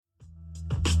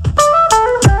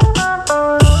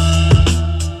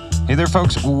there,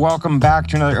 folks. Welcome back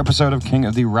to another episode of King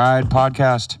of the Ride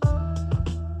podcast.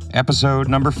 Episode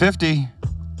number 50.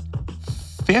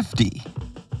 50.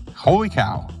 Holy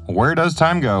cow. Where does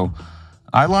time go?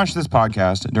 I launched this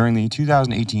podcast during the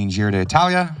 2018 Giro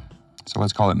d'Italia, so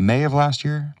let's call it May of last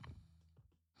year.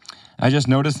 I just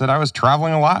noticed that I was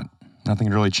traveling a lot. Nothing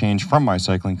had really changed from my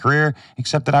cycling career,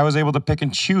 except that I was able to pick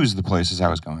and choose the places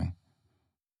I was going.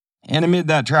 And amid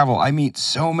that travel, I meet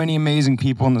so many amazing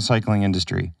people in the cycling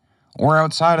industry, or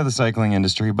outside of the cycling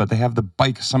industry, but they have the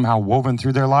bike somehow woven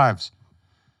through their lives.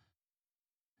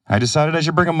 I decided I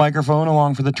should bring a microphone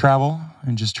along for the travel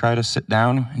and just try to sit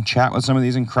down and chat with some of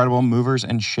these incredible movers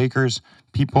and shakers,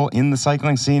 people in the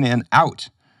cycling scene and out.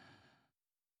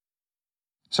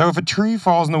 So if a tree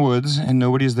falls in the woods and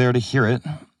nobody's there to hear it,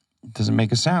 it doesn't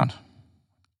make a sound.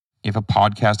 If a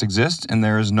podcast exists and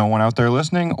there is no one out there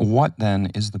listening, what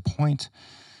then is the point?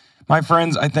 My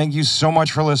friends, I thank you so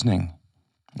much for listening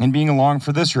and being along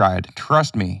for this ride.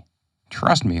 Trust me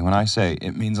when I say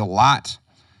it means a lot.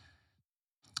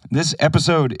 This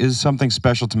episode is something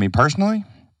special to me personally.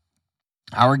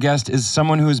 Our guest is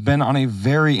someone who has been on a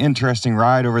very interesting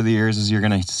ride over the years, as you're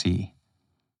going to see.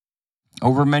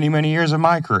 Over many, many years of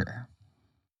my career.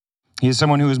 He is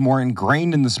someone who is more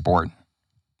ingrained in the sport,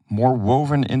 more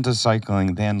woven into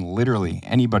cycling than literally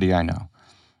anybody I know.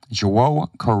 João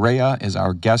Correia is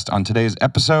our guest on today's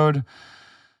episode.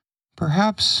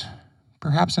 Perhaps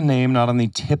a name not on the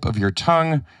tip of your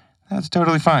tongue. That's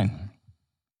totally fine.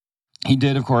 He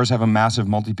did, of course, have a massive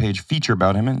multi-page feature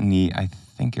about him in the, I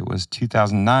think it was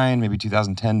 2009, maybe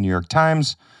 2010 New York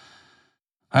Times.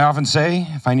 I often say,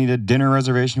 if I need a dinner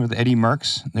reservation with Eddie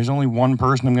Merckx, there's only one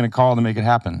person I'm going to call to make it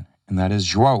happen, and that is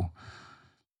João.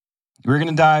 We're going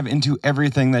to dive into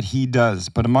everything that he does,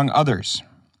 but among others,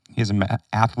 he has an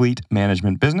athlete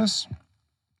management business.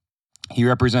 He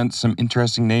represents some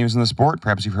interesting names in the sport.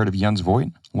 Perhaps you've heard of Jens Voigt,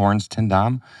 Laurens ten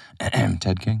Dam,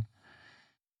 Ted King.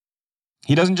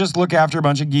 He doesn't just look after a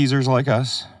bunch of geezers like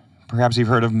us. Perhaps you've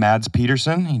heard of Mads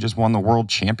Pedersen. He just won the World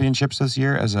Championships this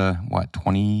year as a,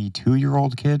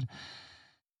 22-year-old kid?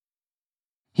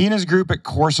 He and his group at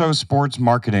Corso Sports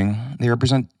Marketing, they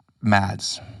represent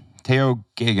Mads, Theo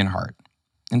Gegenhardt.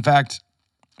 In fact,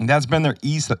 that's been their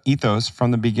ethos from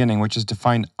the beginning, which is to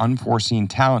find unforeseen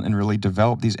talent and really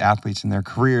develop these athletes in their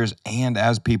careers and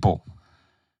as people.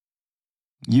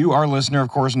 You, our listener, of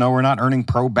course, know we're not earning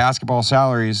pro basketball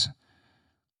salaries.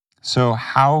 So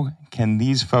how can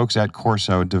these folks at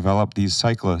Corso develop these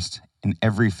cyclists in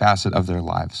every facet of their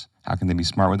lives? How can they be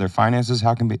smart with their finances?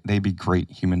 How can they be great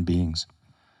human beings?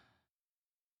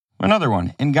 Another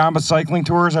one, Ngamba Cycling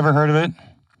Tours, ever heard of it?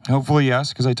 Hopefully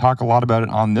yes, because I talk a lot about it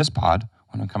on this pod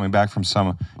when I'm coming back from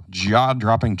some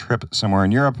jaw-dropping trip somewhere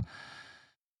in Europe.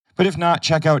 But if not,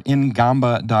 check out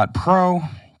ngamba.pro.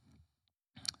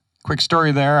 Quick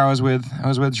story there, I was with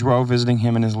João visiting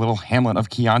him in his little hamlet of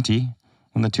Chianti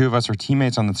when the two of us were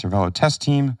teammates on the Cervelo test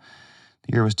team.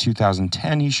 The year was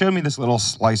 2010. He showed me this little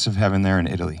slice of heaven there in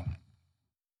Italy.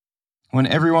 When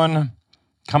everyone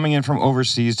coming in from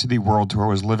overseas to the World Tour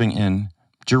was living in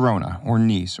Girona or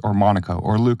Nice or Monaco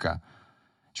or Lucca,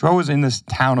 João was in this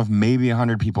town of maybe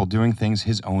 100 people doing things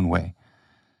his own way.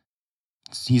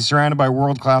 He's surrounded by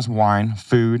world-class wine,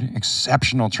 food,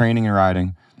 exceptional training and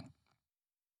riding.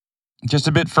 Just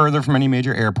a bit further from any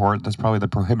major airport, that's probably the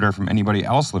prohibitor from anybody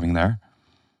else living there.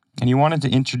 And he wanted to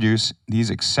introduce these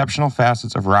exceptional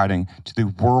facets of riding to the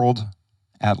world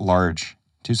at large,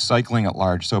 to cycling at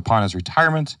large. So upon his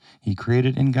retirement, he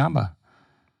created Ngamba.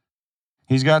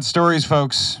 He's got stories,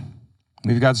 folks.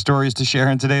 We've got stories to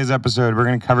share in today's episode. We're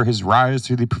going to cover his rise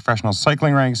through the professional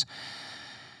cycling ranks.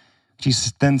 He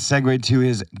then segued to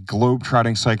his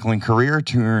globe-trotting cycling career,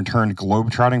 to turned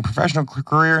globe-trotting professional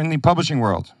career in the publishing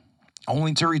world,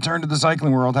 only to return to the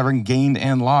cycling world having gained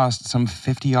and lost some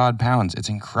 50-odd pounds. It's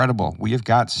incredible. We have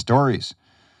got stories.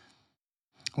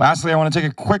 Lastly, I want to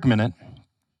take a quick minute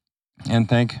and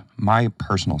thank my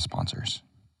personal sponsors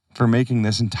for making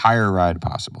this entire ride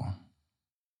possible.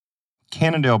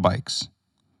 Cannondale Bikes,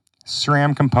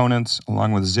 SRAM Components,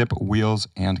 along with Zip Wheels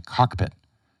and Cockpit,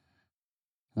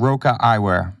 Roca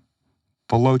Eyewear,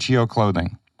 Velocio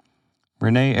Clothing,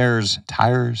 Renee Ayers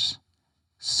Tires,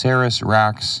 Saris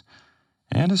Racks,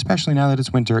 and especially now that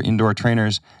it's winter, Indoor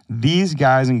Trainers. These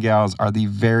guys and gals are the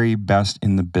very best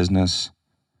in the business.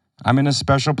 I'm in a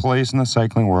special place in the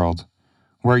cycling world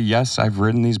where, yes, I've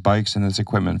ridden these bikes and this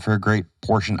equipment for a great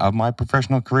portion of my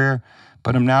professional career,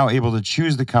 but I'm now able to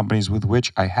choose the companies with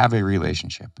which I have a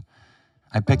relationship.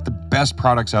 I pick the best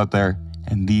products out there,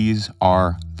 and these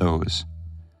are those.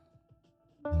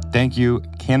 Thank you,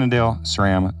 Cannondale,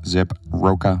 SRAM, Zip,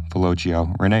 Roca,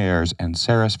 Velocio, Renee Ayers, and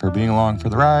Saris for being along for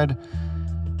the ride.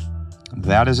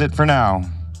 That is it for now.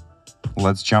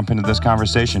 Let's jump into this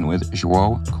conversation with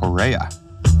João Correia.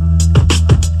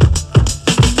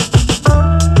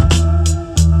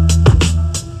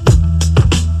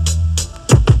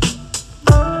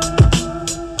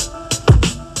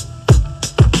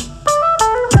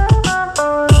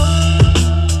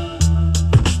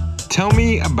 Tell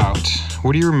me about,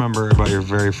 what do you remember about your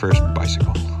very first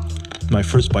bicycle? My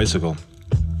first bicycle.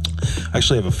 I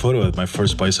actually have a photo of my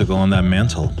first bicycle on that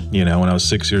mantle. When I was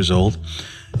 6 years old.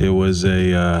 It was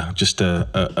just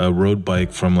a road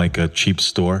bike from like a cheap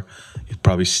store.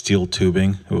 Probably steel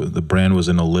tubing. The brand was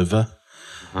an Oliva.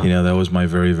 That was my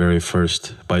very, very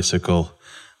first bicycle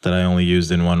that I only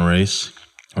used in one race.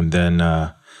 And then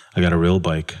I got a real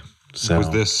bike. So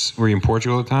Were you in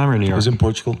Portugal at the time or New York? I was in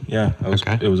Portugal. Yeah,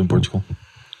 it was in Portugal.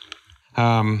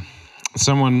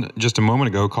 Someone just a moment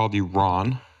ago called you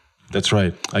Ron. That's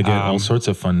right. I get all sorts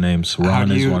of fun names.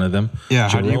 Ron is one of them. Yeah,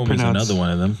 Jerome how do you pronounce is another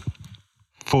one of them.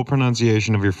 Full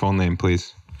pronunciation of your full name,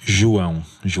 please. João.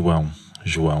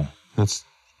 That's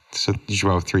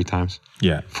João 3 times.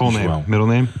 Yeah. Full name. João. Middle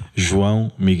name?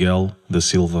 João Miguel da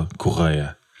Silva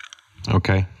Correia.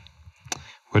 Okay.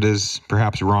 What is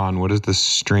the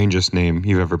strangest name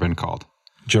you've ever been called?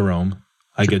 Jerome.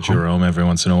 I get Jerome every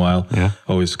once in a while. Yeah.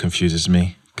 Always confuses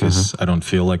me because I don't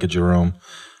feel like a Jerome.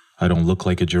 I don't look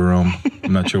like a Jerome.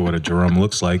 I'm not sure what a Jerome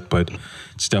looks like, but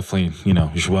it's definitely,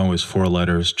 João is 4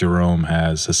 letters. Jerome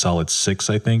has a solid 6,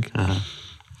 I think.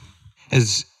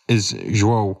 Is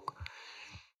João,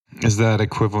 is that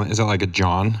equivalent? Is that like a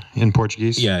John in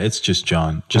Portuguese? Yeah, it's just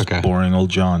John. Just boring old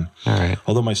John. All right.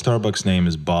 Although my Starbucks name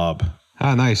is Bob.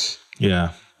 Ah, nice.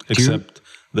 Yeah. Except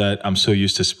that I'm so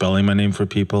used to spelling my name for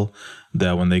people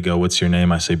that when they go, "What's your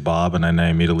name?" I say Bob, and then I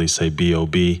immediately say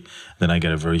B-O-B. Then I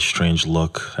get a very strange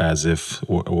look as if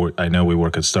I know we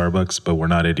work at Starbucks, but we're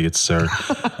not idiots, sir.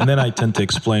 And then I tend to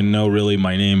explain, no, really,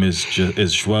 my name is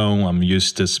João. I'm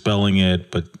used to spelling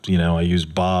it, but, I use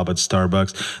Bob at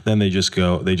Starbucks. Then they just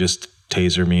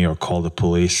taser me or call the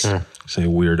police. Sure. Say,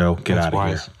 weirdo, get out of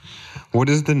here. What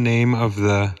is the name of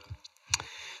the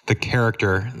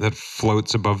character that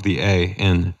floats above the A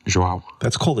in João?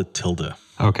 That's called a tilde.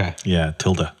 Okay. Yeah,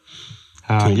 tilde.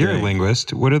 You're a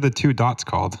linguist. What are the 2 dots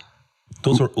called?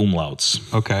 Those are umlauts.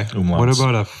 Okay. Umlauts. What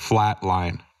about a flat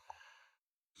line?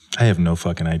 I have no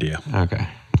fucking idea. Okay.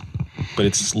 But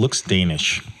it looks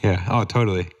Danish. Yeah. Oh,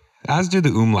 totally. As do the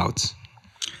umlauts.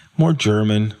 More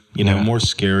German, more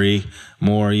scary,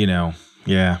 more, German.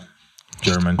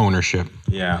 Just ownership.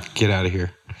 Yeah. Get out of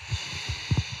here.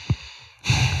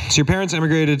 So your parents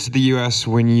immigrated to the U.S.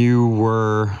 when you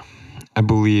were, I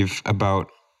believe, about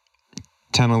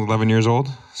 10, 11 years old.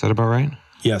 Is that about right?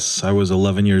 Yes, I was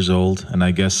 11 years old, and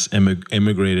I guess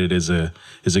immigrated is a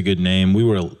good name. We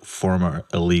were former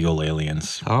illegal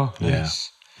aliens. Oh,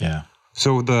 nice. Yeah.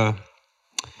 So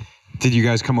did you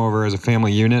guys come over as a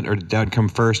family unit, or did Dad come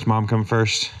first, Mom come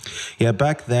first? Yeah,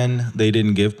 back then they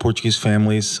didn't give Portuguese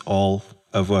families, all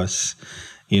of us,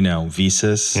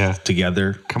 visas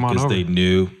together. Come on because over. They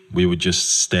knew we would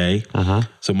just stay.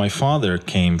 So my father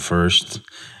came first,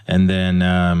 and then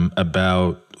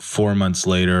about 4 months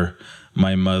later,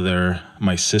 my mother,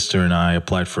 my sister, and I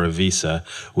applied for a visa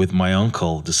with my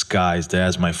uncle disguised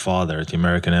as my father at the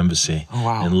American Embassy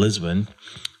in Lisbon,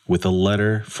 with a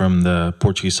letter from the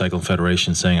Portuguese Cycling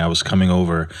Federation saying I was coming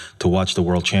over to watch the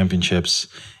World Championships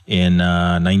in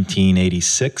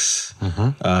 1986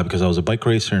 because I was a bike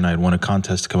racer and I had won a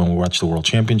contest to come and watch the World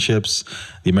Championships.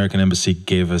 The American Embassy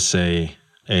gave us a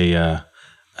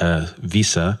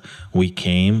visa. We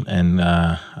came, and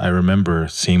I remember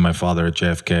seeing my father at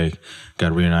JFK,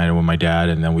 got reunited with my dad,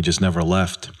 and then we just never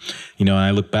left. And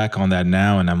I look back on that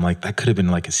now, and I'm like, that could have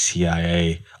been like a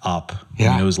CIA op.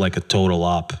 Yeah. It was like a total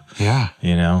op. Yeah.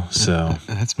 So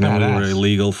that's badass. Then we were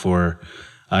illegal for,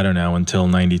 I don't know, until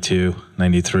 92,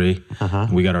 93.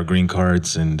 We got our green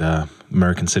cards and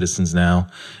American citizens now.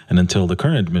 And until the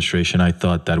current administration, I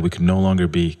thought that we could no longer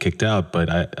be kicked out. But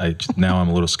now I'm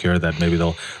a little scared that maybe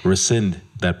they'll rescind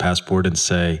that passport and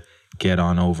say, get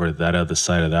on over that other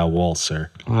side of that wall,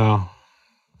 sir. Well,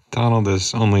 Donald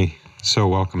is only so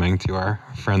welcoming to our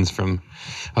friends from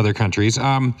other countries.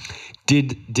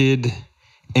 Did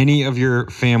any of your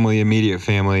immediate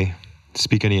family,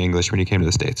 speak any English when you came to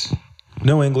the States?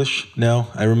 No English, no.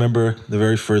 I remember the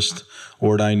very first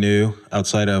word I knew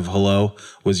outside of hello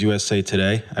was USA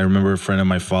Today. I remember a friend of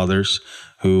my father's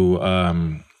who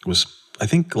was I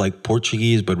think like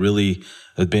Portuguese, but really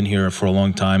had been here for a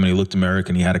long time, and he looked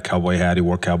American. He had a cowboy hat. He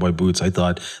wore cowboy boots. I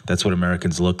thought that's what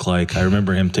Americans look like. I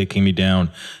remember him taking me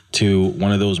down to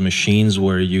one of those machines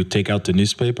where you take out the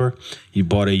newspaper. He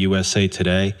bought a USA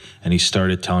Today, and he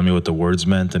started telling me what the words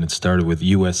meant, and it started with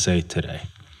USA Today.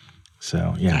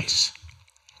 So, yeah. Nice.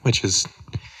 Which is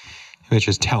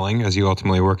telling, as you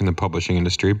ultimately work in the publishing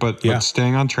industry. But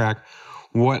staying on track,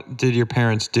 what did your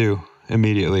parents do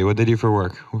immediately? What did they do for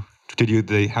work?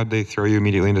 How'd they throw you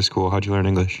immediately into school? How'd you learn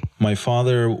English? My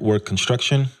father worked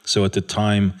construction, so at the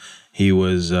time he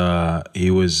was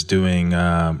doing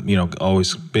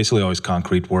always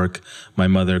concrete work. My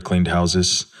mother cleaned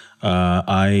houses.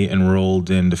 I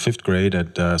enrolled in the 5th grade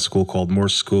at a school called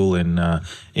Morse School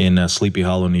in Sleepy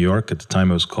Hollow, New York. At the time,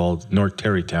 it was called North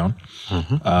Tarrytown,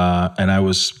 and I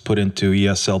was put into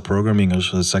ESL programming,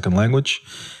 English as a second language.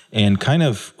 And kind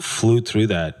of flew through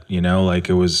that, like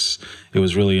it was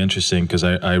really interesting because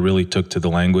I really took to the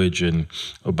language. And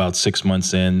about 6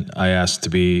 months in, I asked to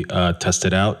be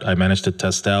tested out. I managed to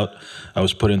test out. I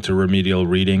was put into remedial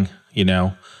reading,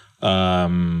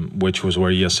 which was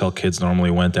where ESL kids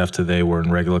normally went after they were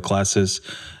in regular classes.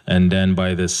 And then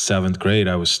by the 7th grade,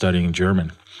 I was studying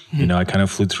German. I kind of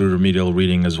flew through remedial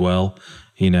reading as well,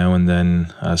 and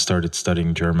then started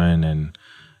studying German and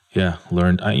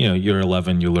learned. You're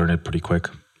 11, you learn it pretty quick.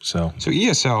 So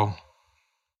ESL,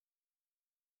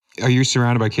 are you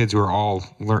surrounded by kids who are all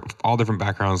different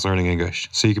backgrounds learning English?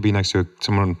 So you could be next to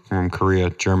someone from Korea,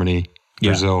 Germany,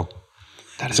 Brazil.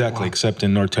 Exactly. Except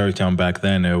in North Tarrytown back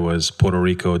then, it was Puerto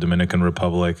Rico, Dominican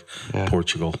Republic,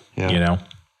 Portugal. And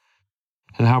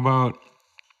how about?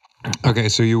 Okay,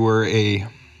 so you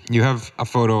have a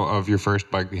photo of your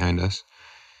first bike behind us.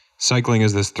 Cycling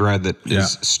is this thread that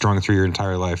is strung through your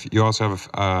entire life. You also have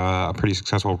a pretty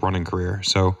successful running career.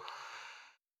 So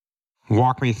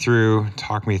talk me through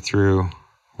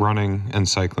running and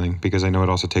cycling, because I know it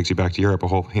also takes you back to Europe a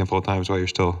whole handful of times while you're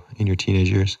still in your teenage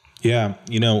years. Yeah.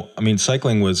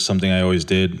 Cycling was something I always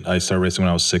did. I started racing when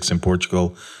I was 6 in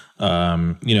Portugal.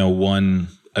 Won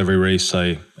every race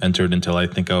I entered until I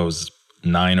think I was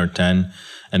 9 or 10.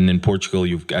 And in Portugal,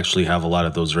 you actually have a lot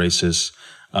of those races.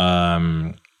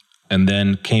 And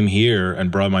then came here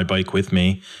and brought my bike with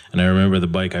me. And I remember the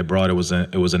bike I brought, it was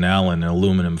an Allen, an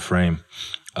aluminum frame.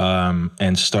 And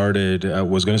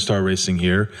was going to start racing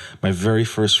here. My very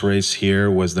first race here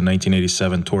was the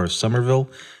 1987 Tour of Somerville.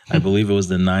 I believe it was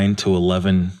the 9 to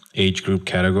 11 age group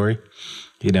category.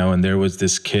 And there was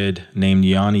this kid named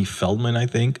Yanni Feldman, I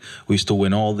think, who used to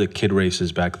win all the kid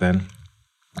races back then.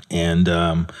 And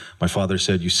my father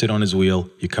said, you sit on his wheel,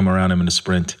 you come around him in a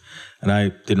sprint. And I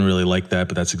didn't really like that,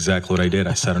 but that's exactly what I did.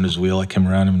 I sat on his wheel, I came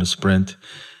around him in a sprint,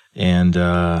 and,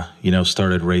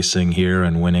 started racing here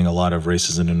and winning a lot of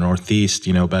races in the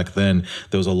Northeast. Back then,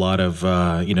 there was a lot of,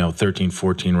 13,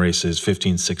 14 races,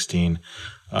 15, 16,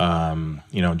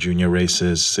 junior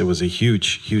races. It was a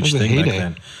huge thing back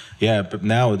then. Yeah, but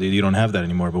now you don't have that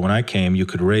anymore. But when I came, you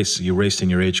could race. You raced in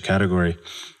your age category,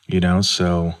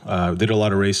 So did a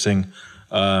lot of racing.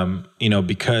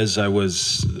 Because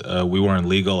we weren't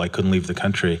legal, I couldn't leave the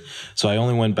country. So I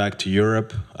only went back to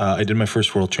Europe. I did my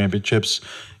first World Championships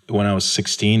when I was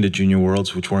 16, the Junior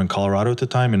Worlds, which were in Colorado at the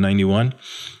time in 91.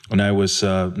 And I was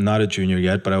not a junior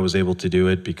yet, but I was able to do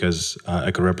it because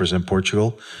I could represent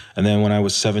Portugal. And then when I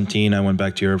was 17, I went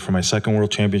back to Europe for my second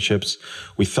World Championships.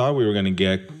 We thought we were going to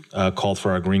get called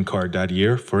for our green card that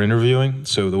year for interviewing.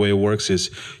 So the way it works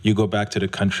is you go back to the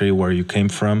country where you came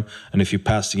from, and if you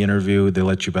pass the interview, they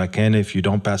let you back in. If you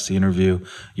don't pass the interview,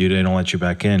 they don't let you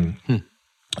back in.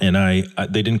 And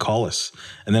they didn't call us.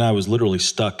 And then I was literally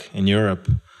stuck in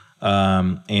Europe.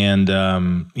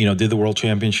 Did the World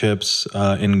Championships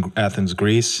in Athens,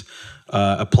 Greece.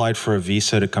 Applied for a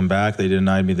visa to come back. They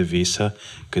denied me the visa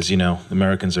because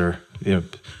Americans are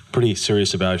pretty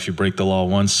serious about if you break the law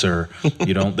once or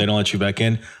they don't let you back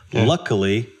in. Yeah.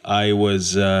 Luckily, I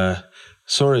was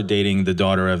sort of dating the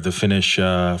daughter of the Finnish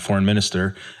foreign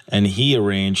minister, and he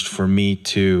arranged for me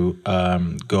to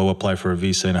go apply for a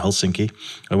visa in Helsinki.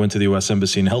 I went to the U.S.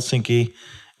 Embassy in Helsinki.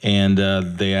 And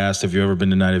they asked, have you ever been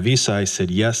denied a visa? I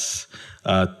said, yes,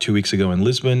 2 weeks ago in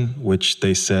Lisbon, which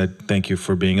they said, thank you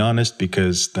for being honest,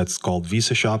 because that's called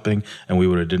visa shopping. And we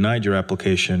would have denied your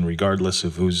application regardless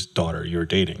of whose daughter you're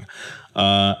dating.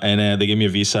 And they gave me a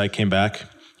visa. I came back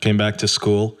to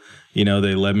school.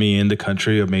 They let me in the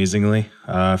country amazingly,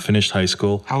 finished high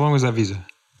school. How long was that visa?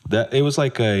 That it was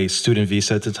like a student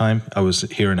visa at the time. I was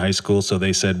here in high school, so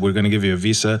they said we're going to give you a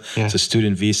visa. Yeah. It's a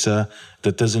student visa.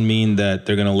 That doesn't mean that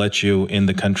they're going to let you in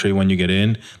the country when you get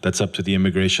in. That's up to the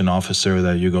immigration officer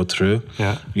that you go through.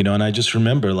 Yeah. You know, and I just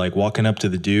remember like walking up to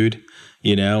the dude,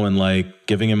 you know, and like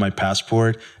giving him my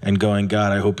passport and going,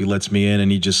 God, I hope he lets me in.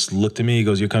 And he just looked at me. He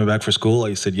goes, "You're coming back for school?"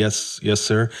 I said, yes,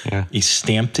 sir. Yeah. He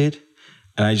stamped it.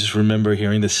 And I just remember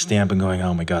hearing the stamp and going,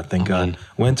 oh my God, thank God.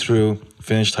 Went through,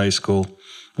 finished high school,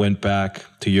 went back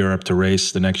to Europe to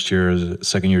race the next year as a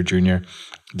second year junior,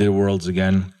 did Worlds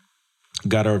again,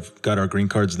 got our green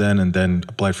cards then, and then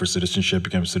applied for citizenship,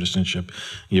 became citizenship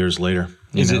years later.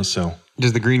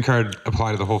 Does the green card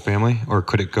apply to the whole family, or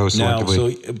could it go selectively? No,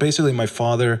 so basically my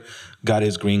father got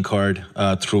his green card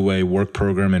through a work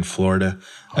program in Florida,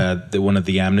 one of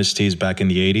the amnesties back in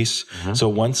the 80s. Mm-hmm. So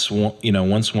once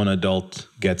one adult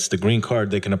gets the green card,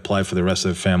 they can apply for the rest of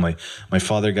the family. My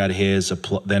father got his,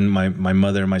 then my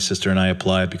mother, my sister, and I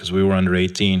applied because we were under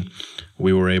 18.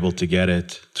 We were able to get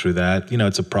it through that. You know,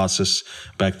 it's a process.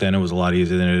 Back then it was a lot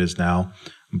easier than it is now.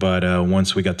 But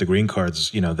once we got the green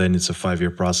cards, you know, then it's a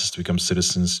 5-year process to become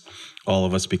citizens. All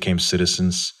of us became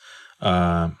citizens.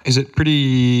 Is it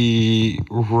pretty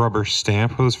rubber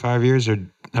stamp those 5 years, or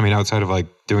I mean, outside of like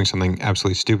doing something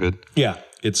absolutely stupid? Yeah,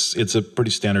 it's a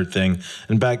pretty standard thing.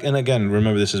 And again,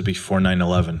 remember this is before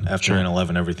 9/11. After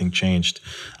 9/11, everything changed.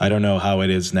 I don't know how it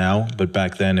is now, but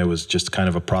back then it was just kind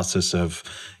of a process of,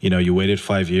 you know, you waited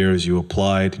 5 years, you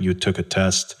applied, you took a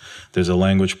test. There's a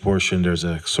language portion, there's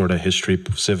a sort of history,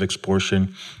 civics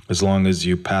portion. As long as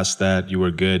you passed that, you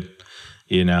were good.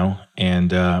 You know,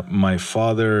 and my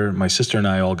father, my sister, and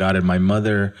I all got it. My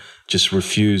mother just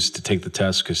refused to take the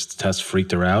test because the test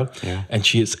freaked her out. Yeah. And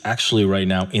she is actually right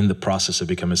now in the process of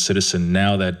becoming a citizen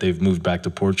now that they've moved back to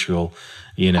Portugal.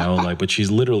 You know, but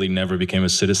she's literally never became a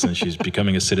citizen. She's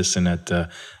becoming a citizen at the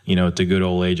good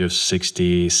old age of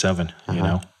 67. You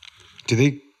know, do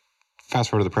they? Fast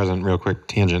forward to the present, real quick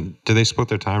tangent. Do they split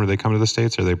their time? Do they come to the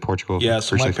States, or are they Portugal? Yeah,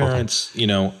 so my parents,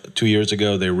 2 years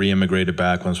ago, they re-immigrated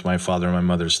back once my father and my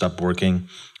mother stopped working,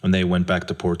 and they went back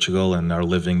to Portugal and are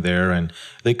living there. And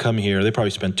they come here. They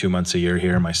probably spend 2 months a year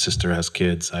here. My sister has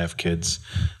kids. I have kids,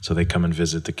 so they come and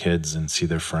visit the kids and see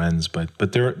their friends.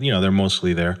 But they're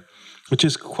mostly there, which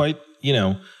is quite,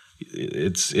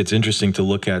 it's interesting to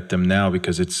look at them now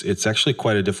because it's actually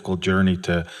quite a difficult journey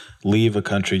to leave a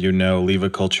country, leave a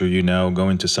culture, go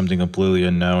into something completely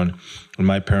unknown. In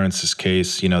my parents'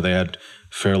 case, they had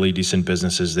fairly decent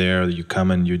businesses there. You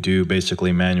come and you do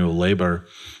basically manual labor,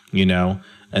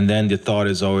 and then the thought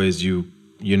is always you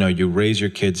raise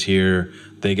your kids here,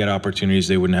 they get opportunities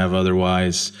they wouldn't have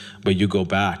otherwise, but you go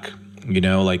back.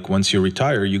 Like once you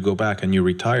retire, you go back and you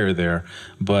retire there.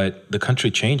 But the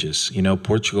country changes.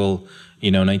 Portugal,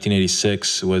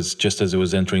 1986 was just as it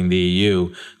was entering the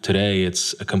EU. Today,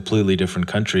 it's a completely different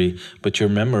country, but your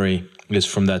memory is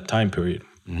from that time period.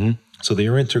 Mm-hmm. So the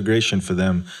reintegration for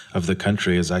them of the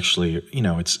country is actually,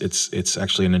 it's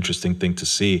actually an interesting thing to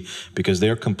see because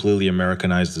they're completely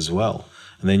Americanized as well.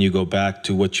 And then you go back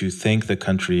to what you think the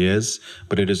country is,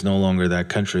 but it is no longer that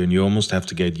country, and you almost have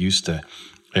to get used to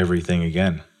everything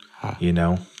again,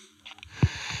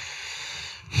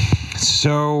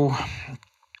 So,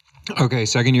 okay,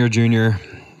 second year junior,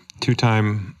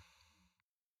 2-time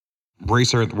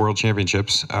racer at the World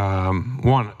Championships.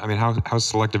 One, I mean, how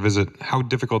selective is it? How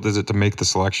difficult is it to make the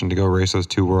selection to go race those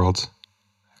 2 worlds?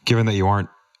 Given that you aren't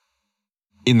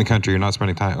in the country, you're not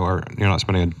spending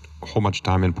a whole bunch of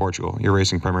time in Portugal. You're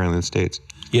racing primarily in the States.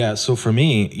 Yeah, so for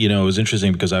me, it was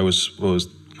interesting because I was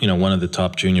one of the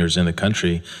top juniors in the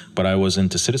country, but I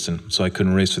wasn't a citizen, so I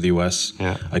couldn't race for the U.S.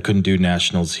 Yeah. I couldn't do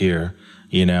nationals here,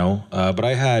 but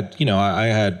I had, I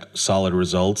had solid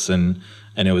results, and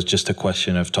it was just a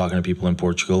question of talking to people in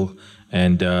Portugal.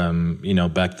 And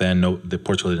back then,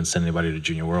 Portugal didn't send anybody to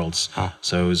Junior Worlds,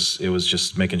 so it was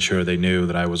just making sure they knew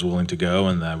that I was willing to go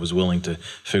and that I was willing to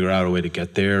figure out a way to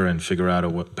get there and figure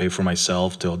out pay for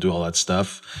myself to do all that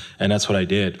stuff, and that's what I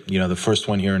did. The first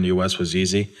one here in the U.S. was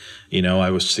easy. I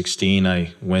was 16.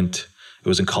 I went. It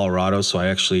was in Colorado, so I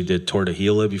actually did Tour de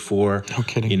Gila before. No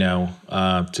kidding.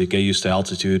 To get used to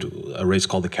altitude, a race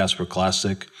called the Casper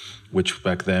Classic, which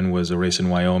back then was a race in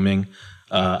Wyoming.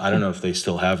 I don't know if they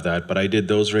still have that, but I did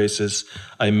those races.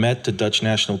 I met the Dutch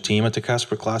national team at the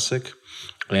Casper Classic,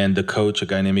 and the coach, a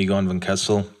guy named Egon van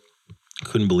Kessel,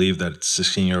 couldn't believe that a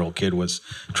 16-year-old kid was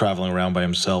traveling around by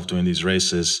himself doing these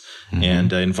races,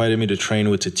 and invited me to train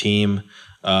with the team.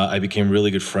 I became really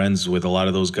good friends with a lot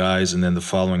of those guys, and then the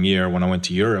following year, when I went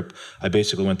to Europe, I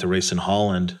basically went to race in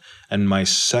Holland, and my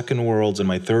second Worlds and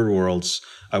my third Worlds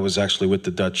I was actually with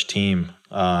the Dutch team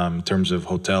in terms of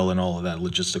hotel and all of that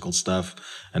logistical stuff,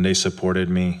 and they supported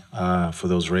me for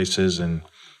those races. And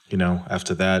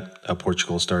after that,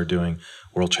 Portugal started doing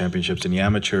World Championships in the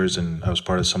amateurs, and I was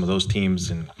part of some of those teams,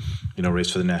 and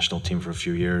raced for the national team for a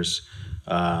few years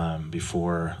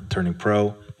before turning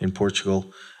pro in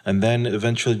Portugal, and then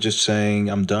eventually just saying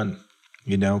I'm done.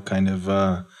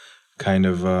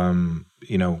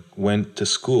 Went to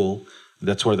school.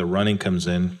 That's where the running comes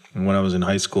in. And when I was in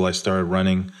high school, I started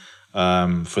running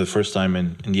for the first time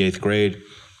in the 8th grade.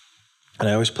 And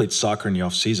I always played soccer in the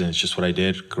off season. It's just what I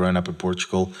did growing up in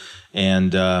Portugal.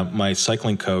 And my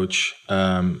cycling coach,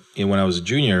 when I was a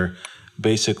junior,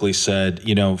 basically said,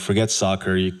 forget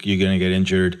soccer. You're going to get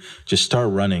injured. Just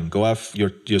start running. Go out.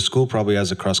 Your school probably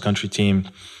has a cross country team.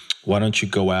 Why don't you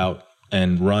go out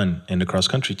and run in the cross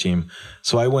country team?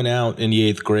 So I went out in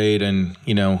the 8th grade and,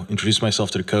 introduced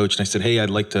myself to the coach. And I said, hey,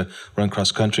 I'd like to run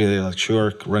cross country. They're like,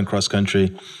 sure, run cross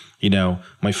country.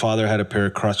 My father had a pair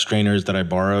of cross trainers that I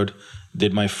borrowed.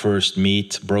 Did my first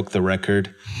meet, broke the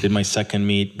record. Did my second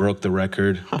meet, broke the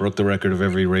record of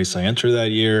every race I entered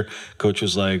that year. Coach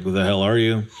was like, who the hell are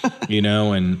you?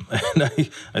 And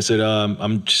I said,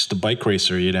 I'm just a bike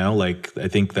racer, I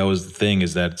think that was the thing,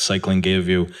 is that cycling gave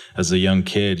you, as a young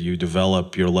kid, you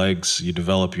develop your legs, you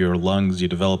develop your lungs, you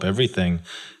develop everything.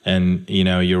 And,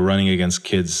 you're running against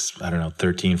kids,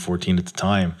 13, 14 at the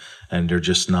time. And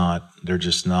it's not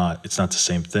the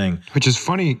same thing. Which is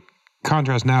funny.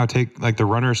 Contrast now, take like the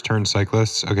runners turned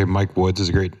cyclists. Okay, Mike Woods is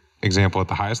a great example at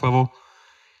the highest level.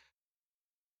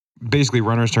 Basically,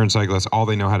 runners turned cyclists, all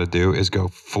they know how to do is go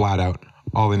flat out.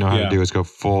 All they know how to do is go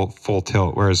full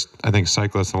tilt. Whereas I think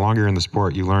cyclists, the longer you're in the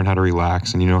sport, you learn how to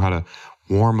relax and you know how to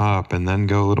warm up and then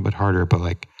go a little bit harder. But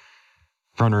like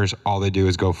runners, all they do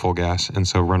is go full gas. And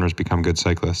so runners become good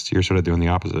cyclists. You're sort of doing the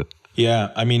opposite. Yeah,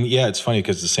 it's funny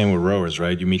because the same with rowers,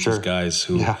 right? You meet these guys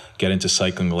who get into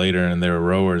cycling later and they're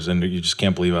rowers and you just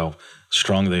can't believe how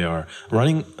strong they are.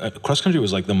 Running cross country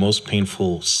was like the most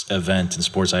painful event in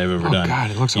sports I have ever done. Oh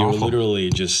God, it looks awful. You're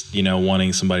literally just,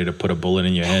 wanting somebody to put a bullet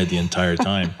in your head the entire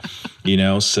time,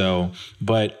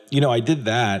 but I did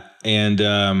that. And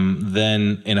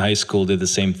then in high school did the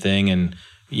same thing and,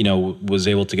 was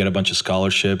able to get a bunch of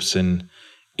scholarships, and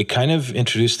it kind of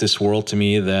introduced this world to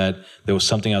me that there was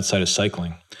something outside of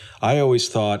cycling. I always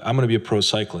thought I'm going to be a pro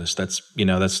cyclist. That's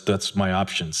my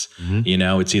options.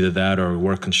 Mm-hmm. It's either that or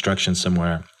work construction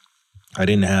somewhere. I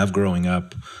didn't have growing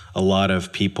up a lot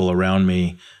of people around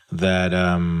me that,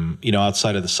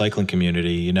 outside of the cycling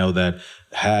community, that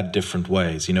had different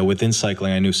ways. Within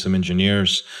cycling, I knew some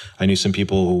engineers. I knew some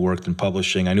people who worked in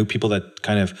publishing. I knew people that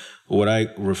kind of, what I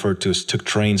refer to as took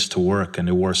trains to work, and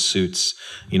they wore suits.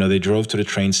 They drove to the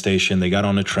train station, they got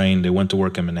on a train, they went to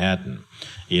work in Manhattan.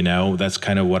 That's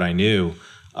kind of what I knew.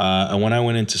 And when I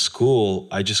went into school,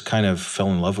 I just kind of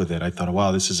fell in love with it. I thought,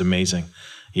 wow, this is amazing.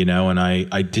 And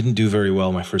I didn't do very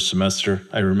well my first semester.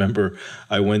 I remember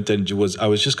I went and I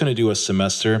was just going to do a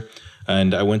semester,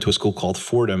 and I went to a school called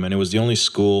Fordham, and it was the only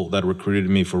school that recruited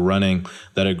me for running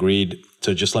that agreed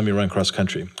to just let me run cross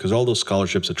country, because all those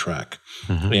scholarships are track.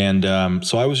 Mm-hmm. And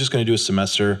so I was just going to do a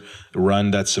semester, run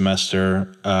that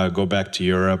semester, go back to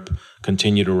Europe,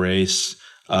 continue to race.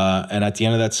 And at the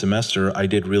end of that semester, I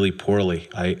did really poorly.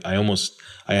 I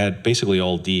had basically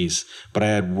all D's, but I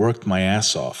had worked my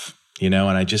ass off, and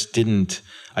I just didn't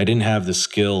have the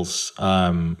skills.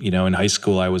 In high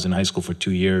school, I was in high school for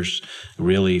 2 years.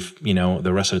 Really,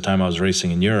 the rest of the time I was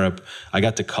racing in Europe. I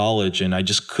got to college and I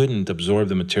just couldn't absorb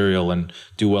the material and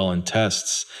do well in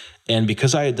tests. And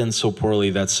because I had done so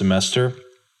poorly that semester,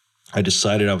 I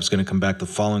decided I was going to come back the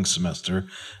following semester.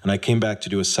 And I came back to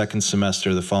do a second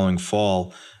semester the following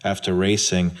fall after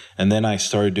racing. And then I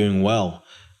started doing well.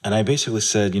 And I basically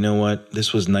said, you know what?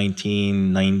 This was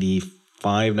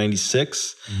 1995,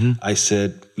 96. Mm-hmm. I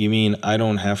said, you mean I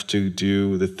don't have to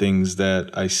do the things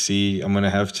that I see I'm going to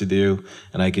have to do,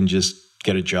 and I can just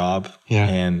get a job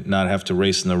and not have to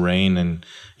race in the rain and,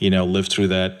 live through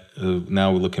that.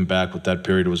 Now looking back what that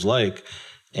period was like.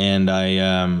 And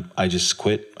I just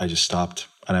quit. I just stopped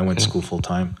and I went to school full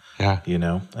time,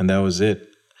 and that was it.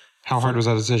 How hard was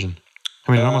that decision?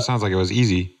 I mean, it almost sounds like it was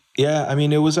easy. Yeah. I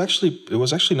mean, it was actually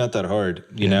not that hard.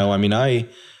 I mean, I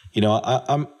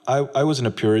wasn't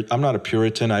a Puritan. I'm not a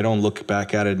Puritan. I don't look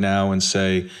back at it now and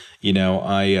say,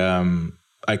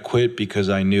 I quit because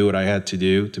I knew what I had to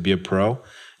do to be a pro.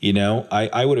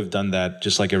 I would have done that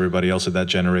just like everybody else of that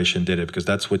generation did it, because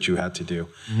that's what you had to do.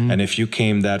 Mm-hmm. And if you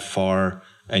came that far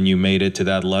and you made it to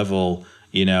that level,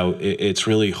 it's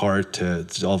really hard to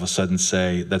all of a sudden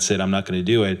say, that's it, I'm not going to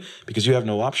do it, because you have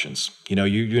no options.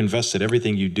 You invested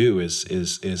everything you do is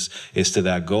to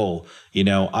that goal.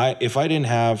 If I didn't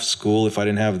have school, if I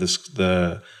didn't have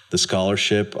the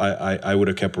scholarship, I would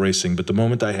have kept racing. But the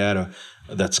moment I had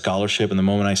that scholarship, and the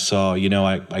moment I saw,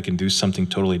 I can do something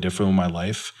totally different with my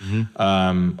life,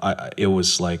 I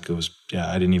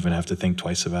didn't even have to think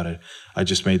twice about it. I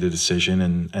just made the decision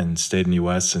and stayed in the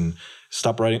U.S. and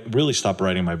stopped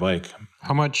riding my bike.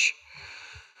 How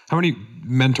many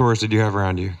mentors did you have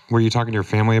around you? Were you talking to your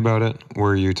family about it?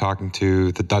 Were you talking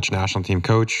to the Dutch national team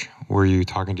coach? Were you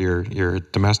talking to your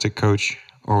domestic coach?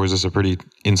 Or was this a pretty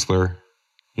insular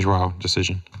Joao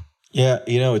decision? Yeah,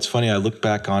 it's funny. I look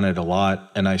back on it a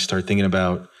lot, and I start thinking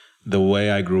about the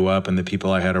way I grew up and the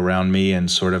people I had around me,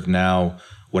 and sort of now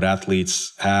what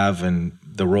athletes have and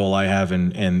the role I have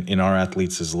in our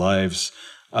athletes' lives.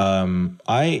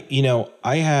 I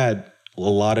had a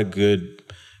lot of good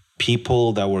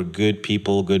people that were good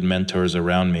people, good mentors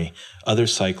around me, other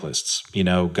cyclists,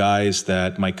 guys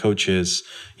that my coaches,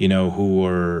 who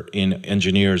were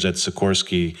engineers at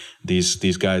Sikorsky,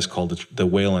 these guys called the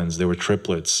Whalens, they were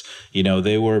triplets,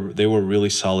 they were really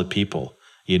solid people.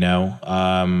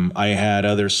 I had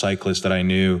other cyclists that I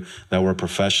knew that were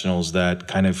professionals that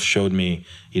kind of showed me,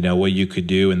 what you could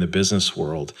do in the business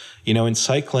world. In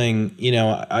cycling,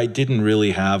 I didn't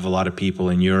really have a lot of people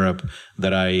in Europe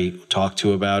that I talked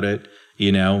to about it.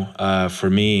 For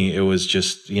me, it was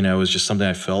just something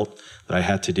I felt that I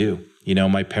had to do.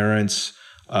 My parents,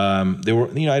 I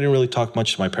didn't really talk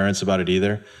much to my parents about it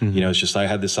either. Mm-hmm. It's just, I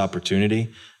had this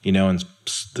opportunity, and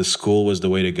the school was the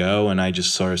way to go. And I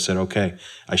just sort of said, okay,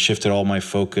 I shifted all my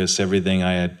focus, everything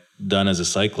I had done as a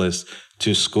cyclist,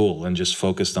 to school, and just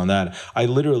focused on that. I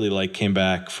literally came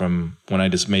back from when I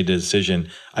just made the decision.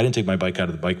 I didn't take my bike out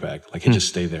of the bike bag. It just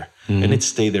stayed there. Mm-hmm. And it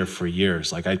stayed there for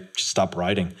years. I just stopped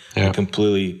riding. Yeah. I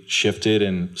completely shifted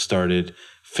and started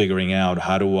figuring out,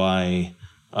 how do I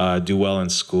do well in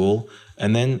school?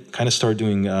 And then kind of started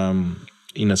doing,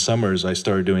 summers, I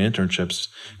started doing internships,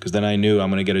 because then I knew I'm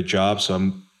going to get a job. So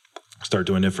I'm start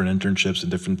doing different internships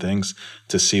and different things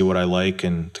to see what I like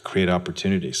and to create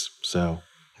opportunities. So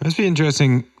it must be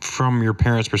interesting from your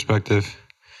parents' perspective,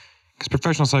 because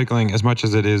professional cycling, as much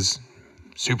as it is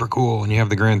super cool and you have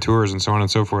the grand tours and so on and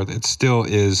so forth, it still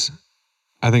is,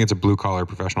 I think it's a blue collar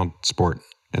professional sport.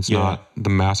 It's not the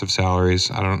massive salaries.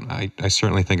 I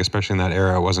certainly think, especially in that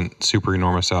era, it wasn't super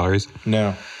enormous salaries.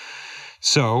 No.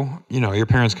 So, your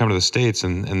parents come to the States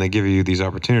and they give you these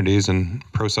opportunities, and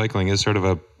pro cycling is sort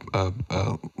of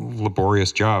a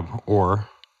laborious job, or,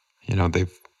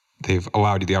 they've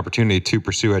allowed you the opportunity to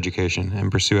pursue education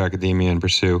and pursue academia and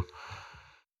pursue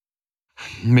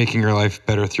making your life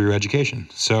better through education.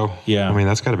 So,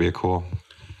 that's got to be a cool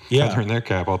feather in their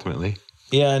cap ultimately.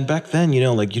 Yeah, and back then, you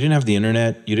didn't have the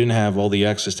internet, you didn't have all the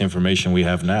access to information we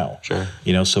have now. Sure.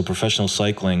 So professional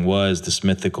cycling was this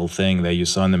mythical thing that you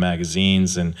saw in the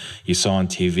magazines and you saw on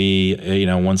TV,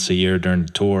 once a year during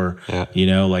the tour. Yeah.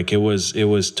 It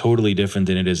was totally different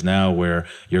than it is now, where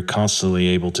you're constantly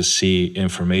able to see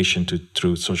information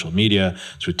through social media,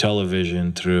 through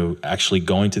television, through actually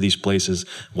going to these places,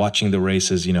 watching the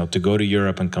races. To go to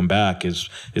Europe and come back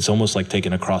it's almost like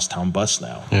taking a crosstown bus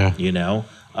now. Yeah.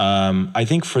 I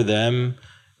think for them,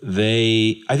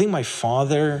 my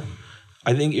father,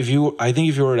 if you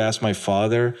were to ask my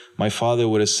father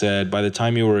would have said, by the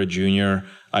time you were a junior,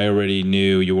 I already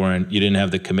knew you didn't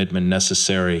have the commitment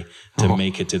necessary to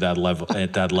make it to that level,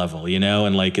 and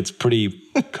it's pretty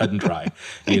cut and dry.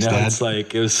 I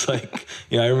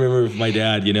remember with my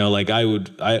dad,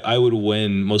 I would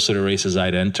win most of the races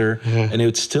I'd enter, and it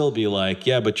would still be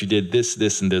but you did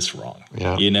this, and this wrong.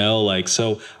 Yeah.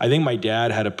 So I think my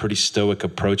dad had a pretty stoic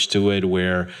approach to it,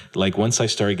 where once I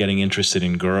started getting interested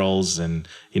in girls, and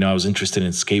I was interested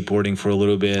in skateboarding for a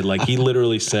little bit, he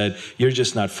literally said, you're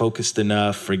just not focused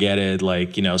enough, forget it.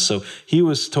 So he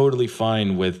was totally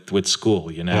fine with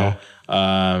school, Yeah.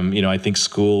 I think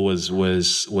school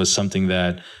was something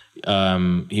that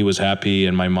he was happy,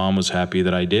 and my mom was happy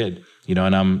that I did,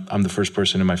 and I'm the first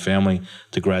person in my family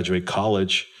to graduate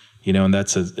college, and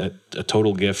that's a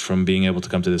total gift from being able to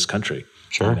come to this country.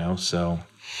 Sure.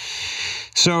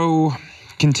 So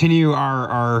continue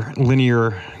our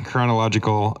linear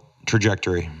chronological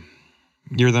trajectory.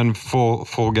 You're then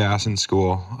full gas in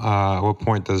school. At what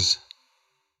point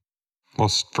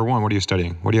for one, what are you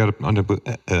studying? What do you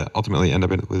ultimately end up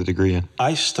with a degree in?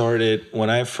 When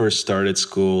I first started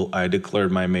school, I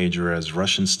declared my major as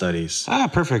Russian studies. Ah,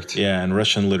 perfect. Yeah, and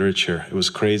Russian literature. It was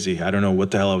crazy. I don't know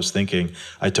what the hell I was thinking.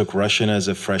 I took Russian as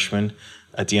a freshman.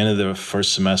 At the end of the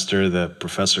first semester, the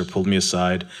professor pulled me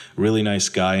aside, really nice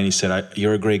guy, and he said,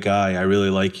 "You're a great guy. I really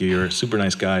like you. You're a super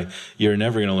nice guy. You're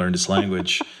never going to learn this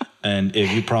language. And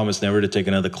if you promise never to take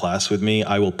another class with me,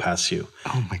 I will pass you."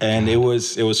 Oh my God. And it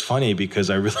was funny because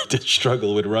I really did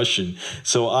struggle with Russian.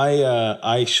 So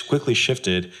I quickly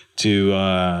shifted to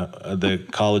the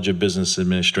College of Business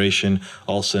Administration,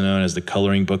 also known as the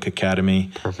Coloring Book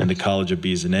Academy, and the College of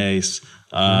B's and A's.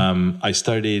 I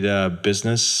studied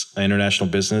business, international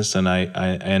business, and I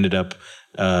ended up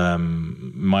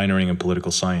minoring in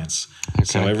political science. Okay.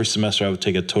 So every semester I would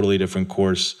take a totally different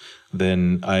course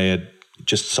than I had,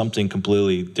 just something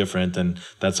completely different, and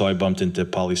that's how I bumped into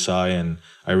poli-sci, and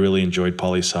I really enjoyed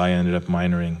poli-sci. I ended up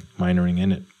minoring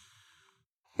in it.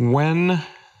 When,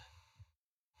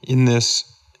 in this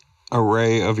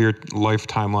array of your life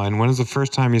timeline, when is the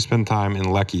first time you spent time in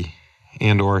Lecce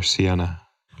and or Siena?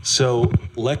 So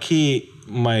Lecce,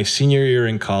 my senior year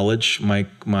in college, my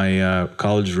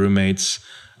college roommates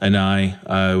and I,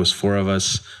 it was 4 of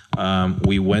us,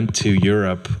 we went to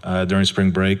Europe during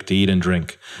spring break to eat and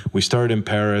drink. We started in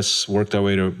Paris, worked our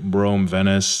way to Rome,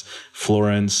 Venice,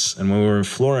 Florence, and when we were in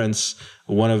Florence,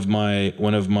 one of my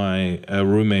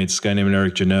roommates, a guy named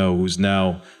Eric Janot, who's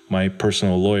now my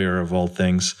personal lawyer of all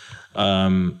things,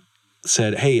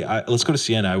 said, "Hey, let's go to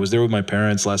Siena." I was there with my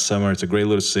parents last summer. It's a great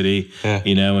little city,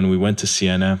 and we went to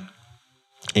Siena.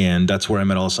 And that's where I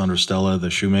met Alessandro Stella,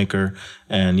 the shoemaker,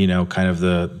 and kind of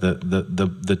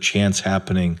the chance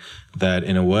happening that,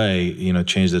 in a way,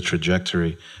 changed the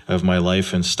trajectory of my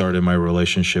life and started my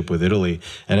relationship with Italy.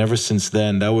 And ever since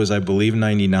then, that was, I believe,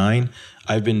 99.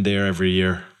 I've been there every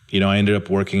year. I ended up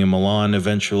working in Milan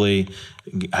eventually,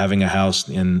 having a house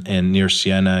in near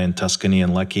Siena in Tuscany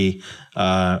and Lecce,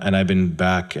 and I've been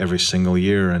back every single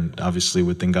year. And obviously,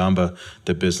 with Dingamba,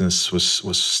 the business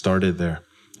was started there.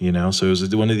 So it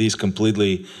was one of these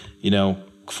completely,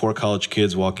 4 college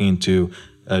kids walking into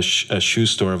a shoe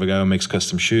store of a guy who makes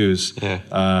custom shoes.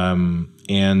 Chance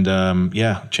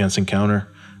encounter,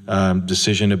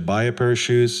 decision to buy a pair of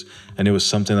shoes. And it was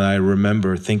something that I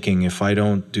remember thinking, if I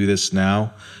don't do this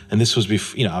now, and this was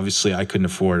before, obviously I couldn't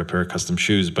afford a pair of custom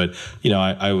shoes, but,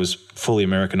 I was fully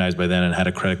Americanized by then and had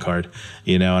a credit card,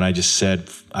 and I just said,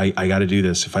 I got to do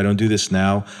this. If I don't do this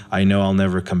now, I know I'll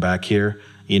never come back here.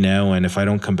 And if I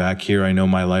don't come back here, I know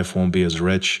my life won't be as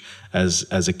rich as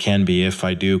it can be if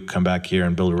I do come back here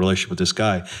and build a relationship with this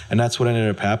guy. And that's what ended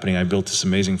up happening. I built this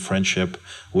amazing friendship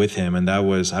with him, and that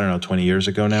was, 20 years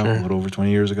ago now, a little over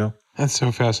 20 years ago. That's so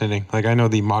fascinating. Like, I know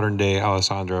the modern day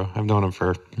Alessandro. I've known him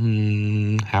for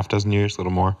half dozen years, a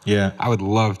little more. Yeah. I would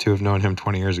love to have known him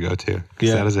 20 years ago too.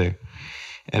 Yeah. That is a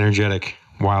energetic,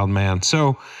 wild man.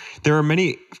 So there are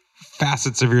many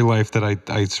facets of your life that I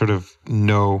sort of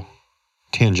know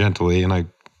tangentially, and I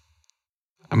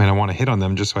want to hit on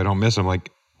them just so I don't miss them.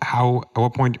 Like, at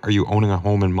what point are you owning a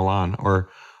home in Milan, or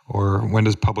when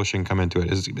does publishing come into it?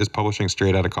 Is publishing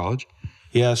straight out of college?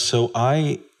 Yeah. So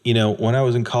when I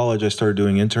was in college, I started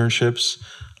doing internships.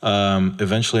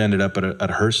 Eventually ended up at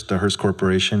Hearst, the Hearst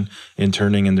Corporation,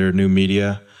 interning in their new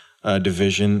media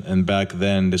division. And back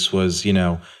then, this was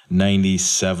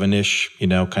 97-ish,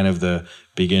 kind of the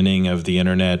beginning of the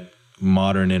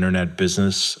modern internet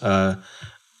business.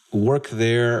 Worked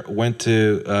there, went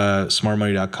to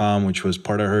smartmoney.com, which was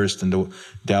part of Hearst and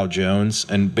Dow Jones.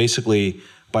 And basically,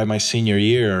 by my senior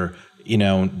year,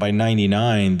 by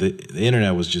 99, the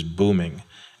internet was just booming.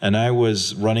 And I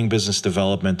was running business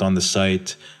development on the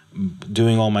site,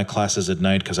 doing all my classes at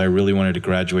night because I really wanted to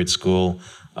graduate school.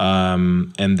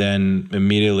 And then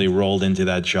immediately rolled into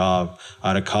that job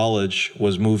out of college,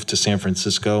 was moved to San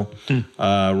Francisco,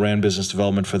 ran business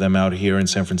development for them out here in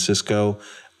San Francisco.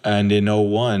 And in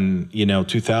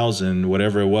 2000,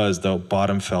 whatever it was, the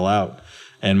bottom fell out.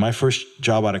 And my first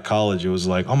job out of college, it was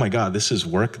like, oh my God, this is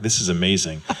work. This is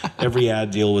amazing. Every ad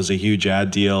deal was a huge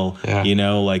ad deal. Yeah.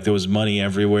 There was money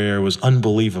everywhere. It was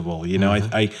unbelievable.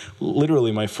 I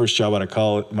literally, my first year out of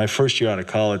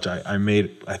college, I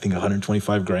made, I think,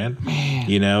 $125,000. Man.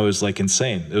 It was like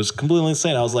insane. It was completely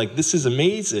insane. I was like, this is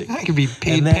amazing. I could be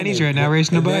paid pennies right now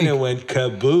racing a bike. And then it went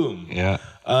kaboom. Yeah.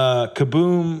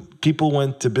 Kaboom. People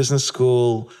went to business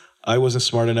school. I wasn't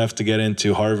smart enough to get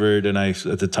into Harvard, and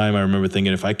at the time I remember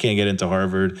thinking, if I can't get into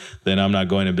Harvard, then I'm not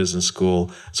going to business school.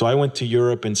 So I went to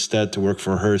Europe instead to work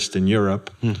for Hearst in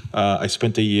Europe. I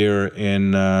spent a year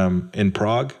in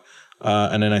Prague,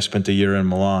 and then I spent a year in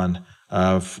Milan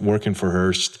working for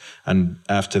Hearst. And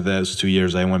after those 2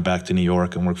 years, I went back to New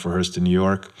York and worked for Hearst in New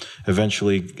York.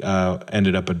 Eventually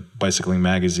ended up at Bicycling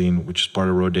Magazine, which is part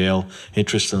of Rodale.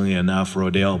 Interestingly enough,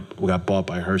 Rodale got bought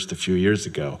by Hearst a few years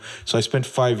ago. So I spent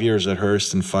 5 years at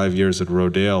Hearst and 5 years at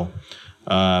Rodale.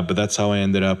 But that's how I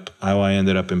ended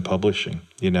up in publishing,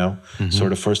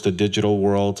 sort of first the digital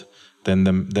world,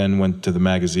 then went to the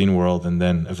magazine world, and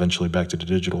then eventually back to the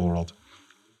digital world.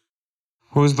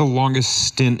 What was the longest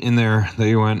stint in there that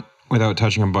you went without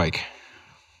touching a bike?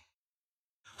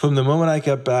 From the moment I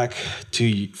got back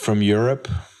from Europe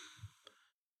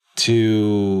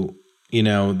to,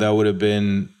 that would have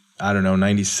been, I don't know,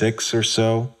 96 or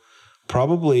so.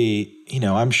 Probably,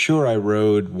 I'm sure I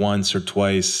rode once or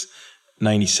twice,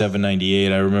 97,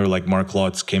 98. I remember like Mark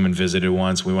Lutz came and visited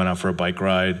once. We went out for a bike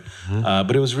ride.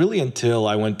 But it was really until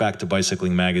I went back to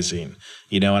Bicycling Magazine,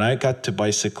 and I got to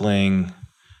bicycling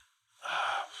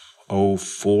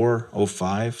 04,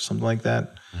 05, something like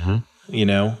that,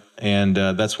 and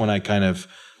that's when I kind of,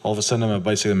 all of a sudden I'm at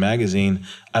Bicycling Magazine.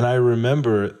 And I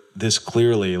remember this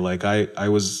clearly, like I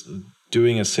was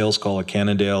doing a sales call at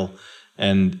Cannondale,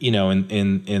 and,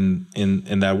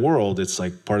 in that world, it's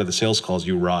like part of the sales calls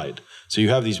you ride. So you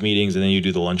have these meetings and then you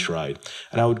do the lunch ride.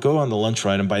 And I would go on the lunch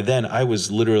ride, and by then I was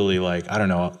literally like, I don't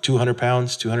know, 200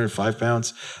 pounds, 205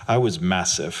 pounds. I was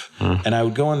massive. And I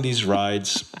would go on these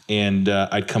rides, and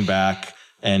I'd come back,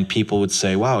 and people would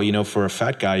say, wow, for a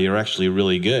fat guy, you're actually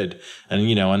really good. And,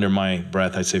 under my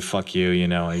breath, I'd say, fuck you.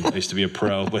 I used to be a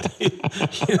pro, but,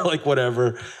 like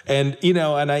whatever. And,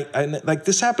 and I like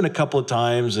this happened a couple of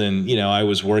times, and, I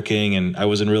was working and I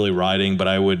wasn't really riding, but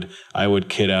I would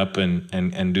kid up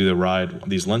and do the ride,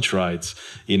 these lunch rides.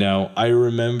 I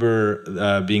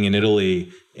remember being in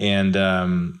Italy and,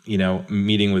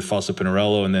 meeting with Fausto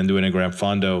Pinarello and then doing a Gran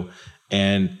Fondo.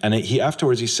 And he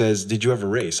afterwards, he says, did you ever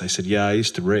race? I said, yeah, I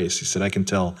used to race. He said, I can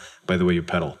tell by the way you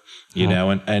pedal,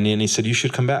 and he said, you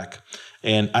should come back.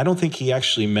 And I don't think he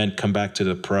actually meant come back to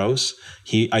the pros.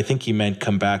 I think he meant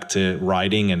come back to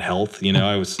riding and health.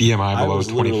 I was BMI below 25. I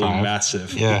was literally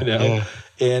massive. Yeah.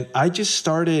 And I just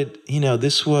started,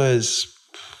 this was,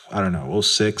 I don't know,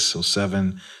 06,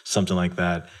 07, something like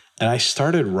that. And I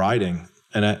started riding,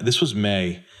 and this was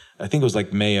May. I think it was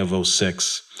like May of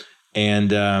 06.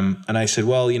 And I said,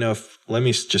 well, let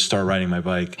me just start riding my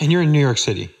bike. And you're in New York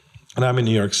City. And I'm in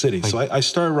New York City. So I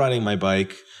started riding my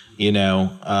bike,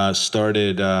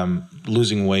 started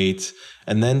losing weight,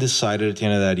 and then decided at the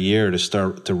end of that year to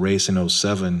start to race in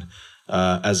 07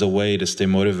 as a way to stay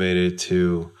motivated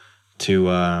to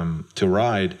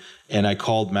ride. And I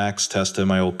called Max Testa,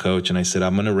 my old coach, and I said,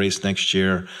 I'm going to race next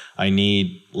year. I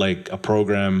need like a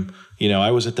program.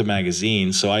 I was at the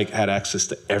magazine, so I had access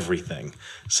to everything.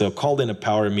 So called in a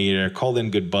power meter, called in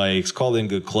good bikes, called in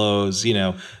good clothes,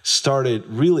 started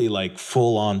really like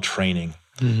full on training,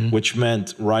 which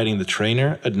meant riding the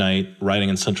trainer at night, riding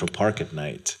in Central Park at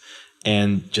night.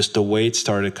 And just the weight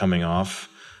started coming off.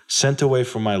 Sent away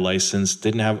from my license,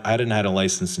 I hadn't had a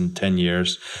license in 10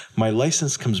 years. My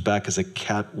license comes back as a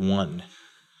Cat 1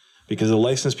 because the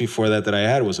license before that I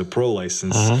had was a pro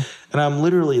license. And I'm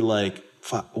literally like,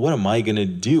 what am I going to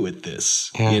do with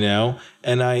this? Yeah.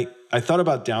 And I thought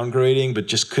about downgrading, but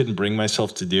just couldn't bring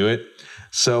myself to do it.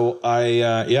 So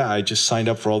I just signed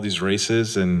up for all these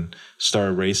races and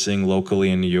started racing locally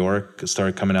in New York,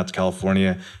 started coming out to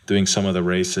California, doing some of the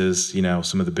races,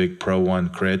 some of the big Pro 1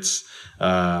 crits,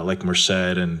 like Merced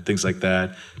and things like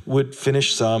that. Would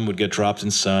finish some, would get dropped in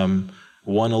some,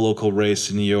 won a local race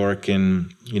in New York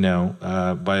and,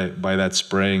 by that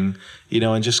spring,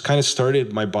 and just kind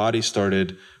of my body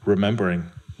started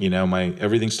remembering,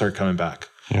 everything started coming back.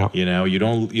 Yeah. You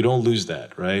don't lose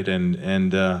that. Right. And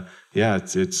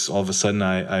it's all of a sudden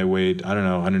I weighed, I don't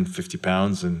know, 150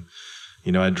 pounds and,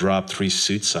 I dropped 3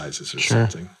 suit sizes or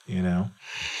something,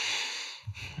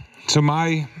 So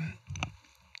my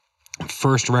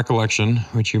first recollection,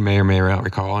 which you may or may not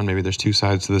recall, and maybe there's 2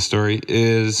 sides to the story,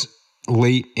 is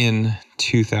late in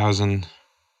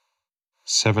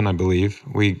 2007, I believe.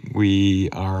 We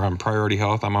are on Priority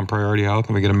Health. I'm on Priority Health,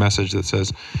 and we get a message that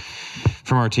says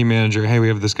from our team manager, hey, we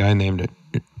have this guy named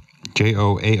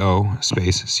JOAO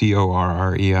space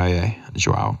CORREIA,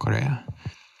 Joao Correa,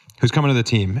 who's coming to the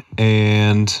team,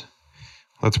 and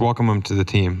let's welcome him to the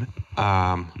team.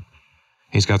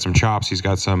 He's got some chops. He's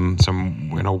got some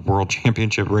world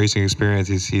championship racing experience.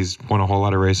 He's won a whole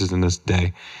lot of races in this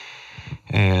day.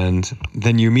 And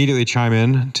then you immediately chime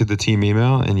in to the team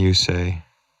email and you say,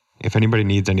 if anybody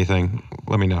needs anything,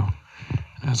 let me know.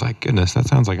 And I was like, goodness, that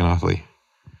sounds like an awfully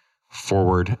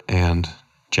forward and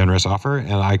generous offer.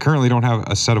 And I currently don't have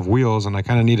a set of wheels, and I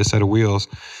kind of need a set of wheels.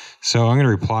 So I'm going to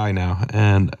reply now.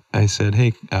 And I said,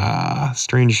 hey,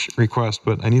 strange request,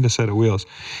 but I need a set of wheels.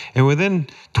 And within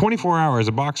 24 hours,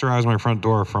 a box arrives at my front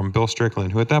door from Bill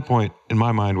Strickland, who at that point in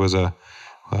my mind was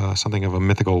something of a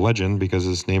mythical legend because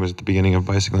his name is at the beginning of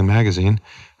Bicycling Magazine,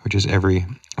 which is every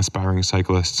aspiring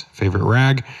cyclist's favorite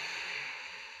rag.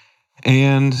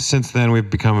 And since then, we've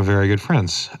become very good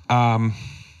friends,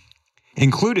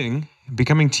 including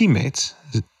becoming teammates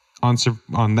on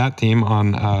that team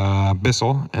on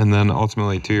Bissell, and then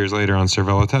ultimately 2 years later on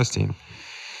Cervelo Test Team.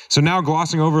 So now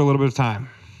glossing over a little bit of time.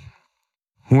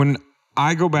 When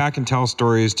I go back and tell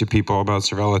stories to people about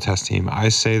Cervelo Test Team, I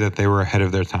say that they were ahead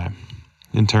of their time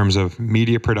in terms of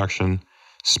media production,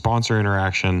 sponsor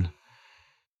interaction,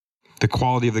 the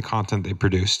quality of the content they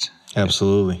produced.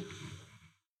 Absolutely.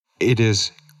 It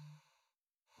is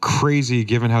crazy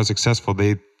given how successful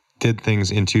they did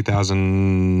things in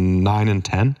 2009 and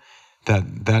 10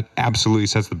 that absolutely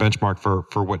sets the benchmark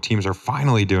for what teams are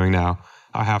finally doing now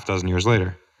a half dozen years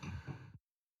later.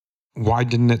 Why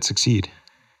didn't it succeed?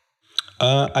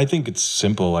 I think it's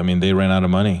simple. I mean, they ran out of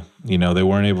money. They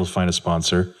weren't able to find a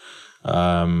sponsor,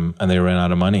 and they ran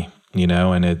out of money.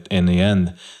 And in the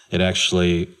end,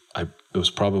 it was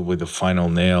probably the final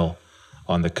nail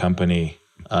on the company.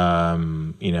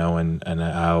 And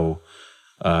how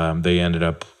they ended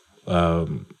up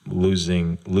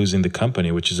losing the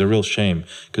company, which is a real shame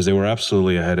because they were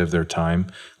absolutely ahead of their time.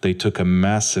 They took a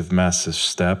massive, massive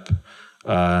step,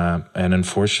 and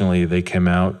unfortunately, they came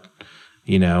out.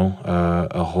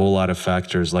 A whole lot of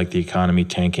factors like the economy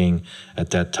tanking at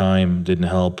that time didn't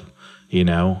help.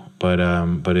 But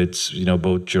it's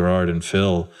both Gerard and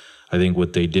Phil. I think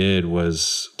what they did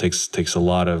was takes a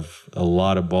lot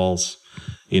of balls.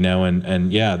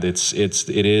 And yeah,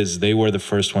 it is. They were the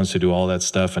first ones to do all that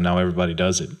stuff, and now everybody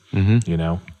does it.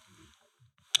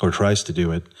 Or tries to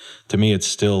do it. To me, it's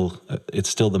still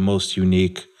the most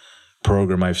unique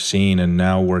program I've seen, and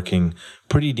now working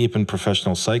pretty deep in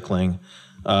professional cycling.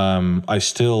 I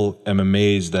still am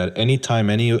amazed that anytime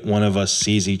any one of us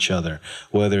sees each other,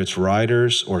 whether it's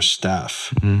riders or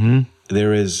staff,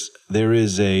 there is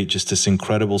just this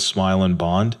incredible smile and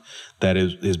bond that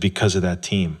is because of that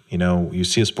team. You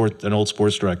see an old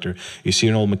sports director, you see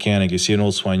an old mechanic, you see an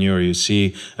old soigneur, you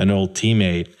see an old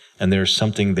teammate, and there's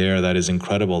something there that is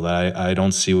incredible that I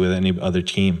don't see with any other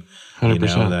team.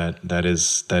 100%.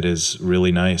 That is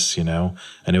really nice,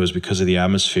 and it was because of the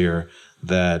atmosphere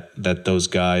that those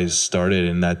guys started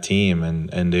in that team,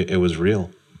 and it was real.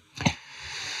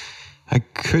 I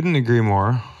couldn't agree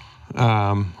more.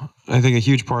 I think a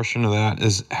huge portion of that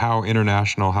is how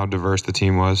international, how diverse the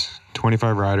team was.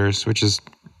 25 riders, which is,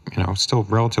 still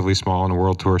relatively small on a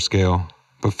world tour scale,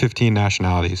 but 15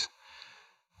 nationalities.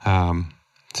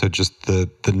 So just the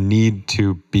need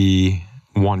to be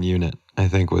one unit, I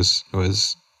think was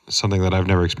something that I've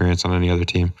never experienced on any other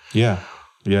team. Yeah,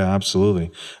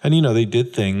 absolutely. And, they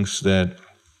did things that,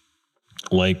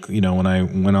 like, when I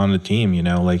went on the team,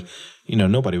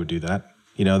 nobody would do that.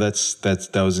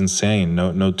 That was insane.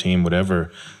 No team would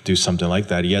ever do something like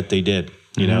that. Yet they did.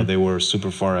 They were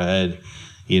super far ahead,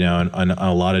 on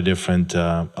a lot of different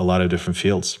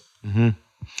fields.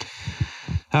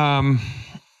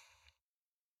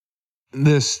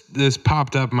 This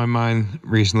popped up in my mind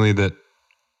recently that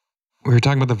we were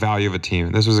talking about the value of a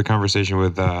team. This was a conversation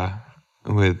with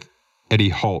Eddie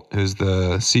Holt, who's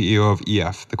the CEO of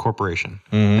EF, the corporation,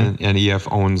 and EF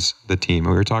owns the team.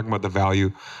 And we were talking about the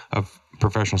value of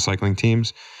professional cycling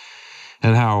teams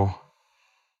and how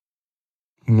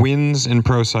wins in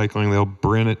pro cycling,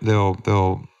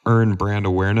 they'll earn brand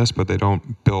awareness, but they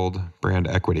don't build brand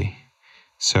equity.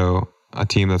 So a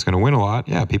team that's going to win a lot,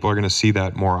 people are going to see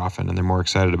that more often and they're more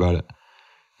excited about it.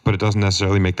 But it doesn't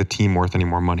necessarily make the team worth any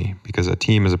more money because a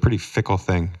team is a pretty fickle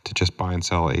thing to just buy and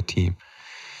sell a team.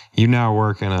 You now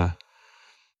work in a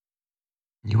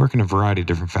variety of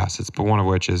different facets, but one of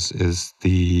which is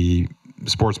the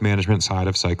sports management side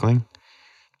of cycling.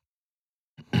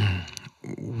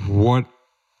 What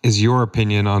is your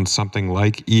opinion on something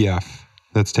like EF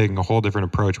that's taking a whole different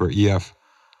approach where EF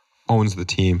owns the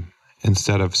team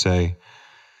instead of, say,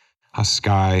 a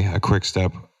Sky, a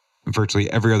Quick-Step, virtually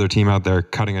every other team out there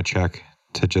cutting a check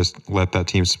to just let that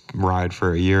team ride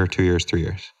for a year, 2 years, 3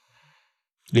 years?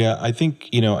 Yeah, I think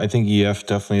EF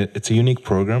definitely, it's a unique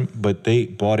program, but they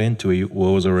bought into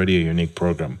what was already a unique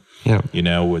program. Yeah.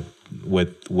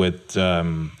 What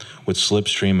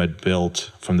Slipstream had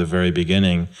built from the very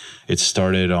beginning, it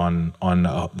started on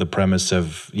the premise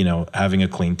of, having a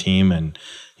clean team and,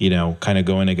 kind of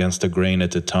going against the grain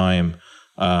at the time.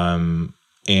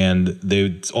 And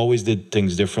they always did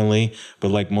things differently,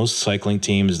 but like most cycling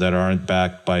teams that aren't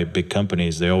backed by big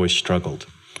companies, they always struggled.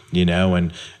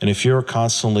 And if you're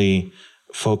constantly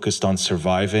focused on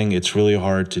surviving, it's really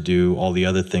hard to do all the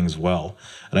other things well.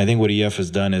 And I think what EF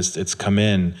has done is it's come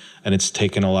in and it's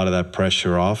taken a lot of that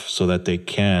pressure off so that they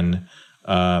can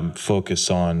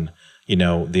focus on,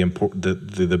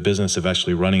 the business of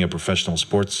actually running a professional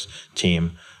sports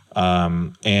team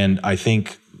And I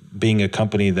think being a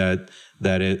company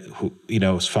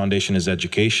its foundation is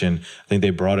education, I think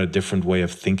they brought a different way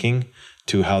of thinking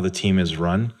to how the team is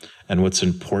run and what's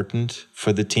important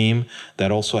for the team.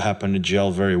 That also happened to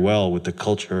gel very well with the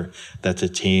culture that the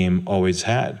team always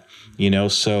had.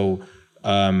 So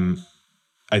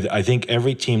I think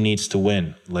every team needs to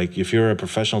win. Like if you're a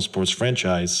professional sports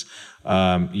franchise,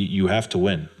 you have to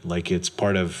win. Like it's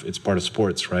part of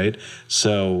sports, right?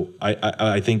 So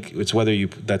I think it's whether you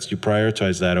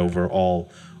prioritize that over all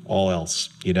else.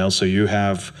 So you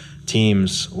have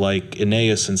teams like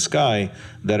Ineos and Sky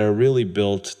that are really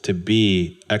built to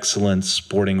be excellent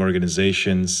sporting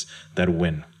organizations that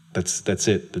win. That's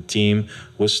it. The team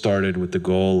was started with the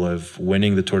goal of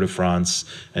winning the Tour de France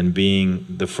and being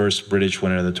the first British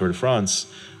winner of the Tour de France,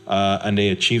 and they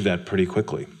achieved that pretty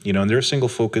quickly. And their single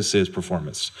focus is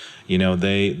performance.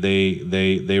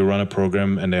 They run a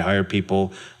program and they hire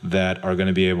people that are going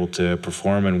to be able to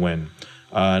perform and win.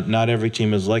 Not every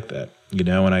team is like that,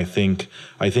 and I think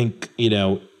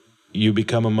you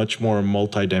become a much more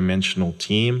multidimensional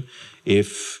team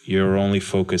if your only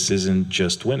focus isn't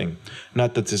just winning.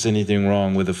 Not that there's anything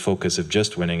wrong with the focus of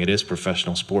just winning. It is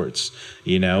professional sports,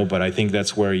 but I think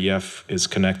that's where IF is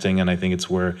connecting, and I think it's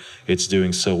where it's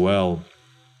doing so well,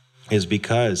 is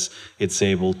because it's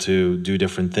able to do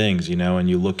different things, and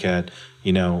you look at,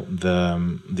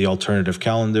 the alternative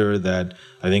calendar that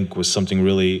I think was something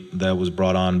really that was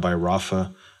brought on by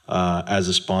Rafa as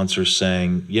a sponsor,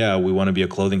 saying, yeah, we want to be a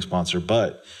clothing sponsor,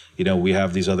 but we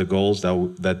have these other goals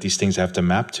that these things have to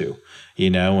map to,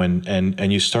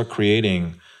 and you start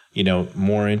creating,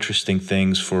 more interesting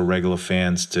things for regular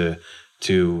fans to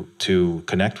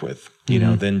connect with,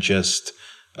 than just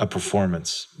a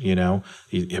performance. You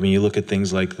look at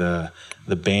things like the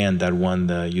band that won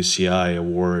the UCI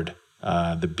award,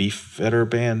 the Beefeater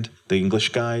band, the English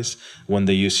guys won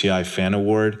the UCI fan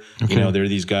award. Okay. They're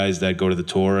these guys that go to the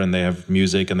tour and they have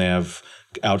music and they have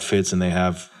outfits and they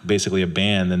have basically a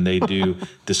band, and they do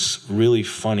this really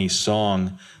funny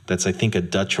song that's, I think, a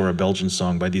Dutch or a Belgian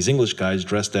song by these English guys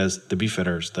dressed as the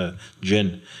Beefeaters, the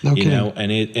gin,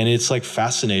 and it's like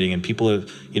fascinating. And people have,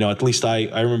 at least I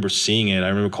remember seeing it. I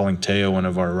remember calling Teo, one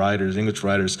of our riders, English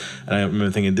riders, and I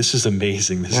remember thinking, this is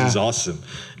amazing. This is awesome.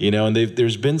 And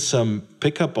there's been some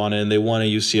pickup on it, and they won a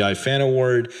UCI fan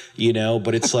award,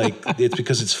 but it's like, it's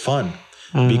because it's fun.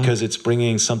 Because it's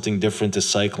bringing something different to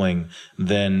cycling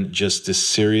than just the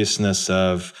seriousness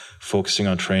of focusing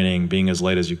on training, being as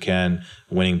light as you can,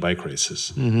 winning bike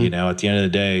races. At the end of the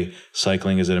day,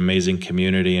 cycling is an amazing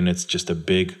community, and it's just a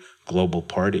big global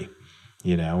party.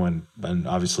 And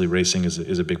obviously racing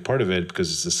is a big part of it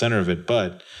because it's the center of it.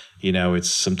 But it's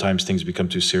sometimes things become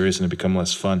too serious and it become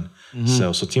less fun.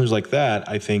 So teams like that,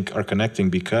 I think, are connecting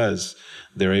because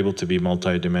they're able to be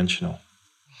multidimensional.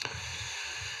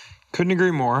 Couldn't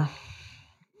agree more.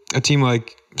 A team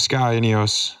like Sky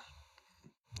Ineos,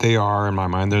 they are, in my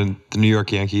mind, they're the New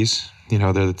York Yankees.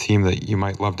 They're the team that you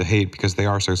might love to hate because they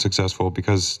are so successful,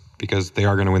 because they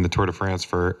are going to win the Tour de France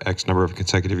for X number of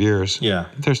consecutive years. Yeah.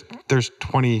 There's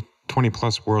 20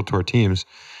 plus World Tour teams.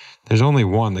 There's only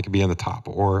one that could be on the top,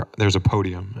 or there's a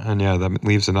podium. And that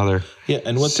leaves another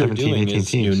and what 17, they're doing is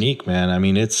teams. Unique, man. I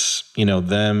mean, it's,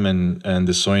 them and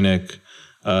the Soinic,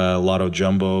 Lotto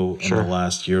Jumbo in the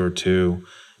last year or two.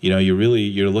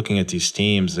 You're looking at these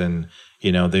teams, and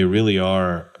they really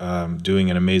are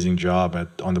doing an amazing job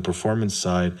on the performance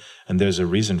side, and there's a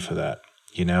reason for that.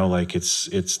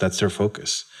 That's their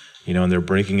focus. And they're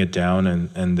breaking it down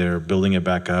and they're building it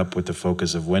back up with the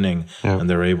focus of winning, and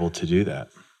they're able to do that.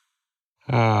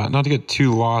 Not to get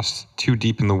too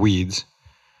deep in the weeds.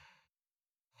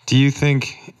 Do you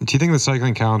think the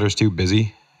cycling calendar is too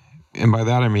busy? And by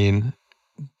that I mean,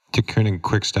 to kind of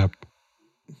quick step,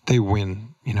 they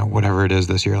win, whatever it is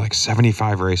this year, like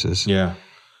 75 races. Yeah.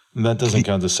 And that doesn't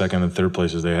count the second and third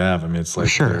places they have. I mean, it's like,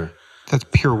 that's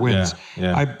pure wins.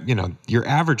 Yeah. Your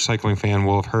average cycling fan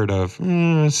will have heard of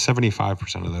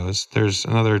 75% of those. There's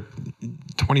another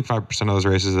 25% of those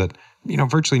races that,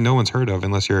 virtually no one's heard of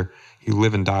unless you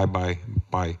live and die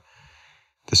by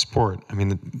the sport. I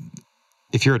mean,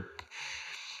 if you're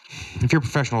a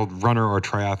professional runner or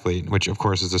triathlete, which of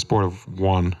course is a sport of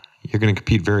one, you're going to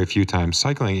compete very few times.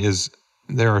 Cycling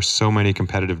there are so many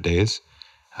competitive days.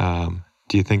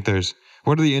 Do you think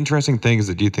what are the interesting things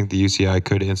that do you think the UCI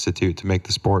could institute to make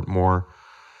the sport more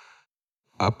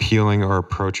appealing or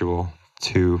approachable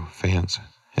to fans?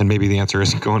 And maybe the answer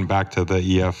is going back to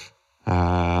the EF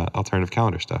alternative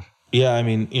calendar stuff. Yeah, I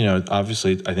mean,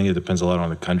 obviously I think it depends a lot on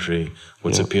the country.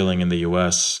 What's appealing in the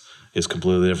US is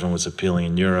completely different what's appealing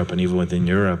in Europe. And even within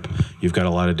Europe, you've got a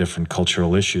lot of different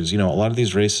cultural issues. A lot of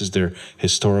these races, they're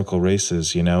historical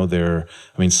races,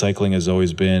 cycling has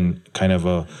always been kind of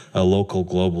a local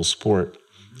global sport.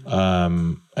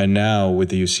 And now with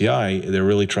the UCI, they're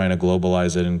really trying to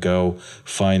globalize it and go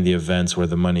find the events where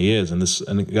the money is.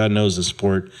 And God knows the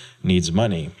sport needs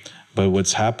money. But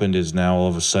what's happened is now all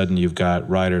of a sudden you've got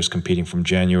riders competing from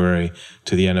January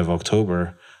to the end of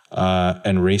October,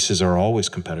 and races are always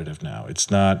competitive now.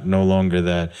 It's no longer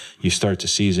that you start the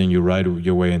season, you ride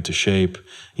your way into shape.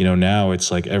 Now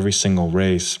it's like every single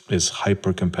race is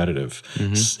hyper competitive,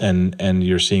 and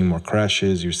you're seeing more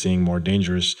crashes, you're seeing more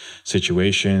dangerous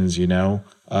situations. I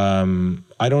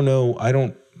don't know.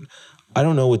 I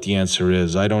don't know what the answer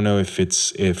is. I don't know if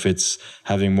it's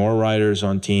having more riders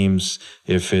on teams,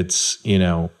 if it's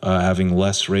having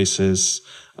less races.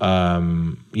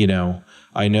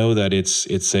 I know that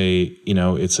it's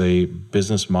a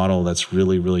business model that's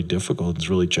really, really difficult. It's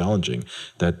really challenging.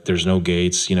 That there's no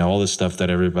gates. All this stuff that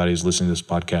everybody's listening to this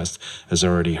podcast has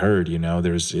already heard.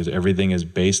 Everything is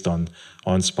based on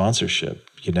sponsorship.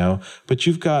 But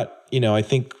you've got. I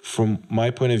think from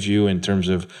my point of view, in terms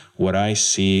of what I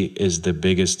see is the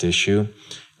biggest issue,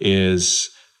 is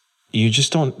the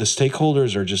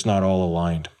stakeholders are just not all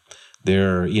aligned.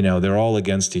 They're all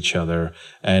against each other,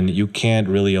 and you can't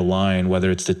really align,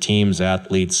 whether it's the teams,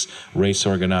 athletes, race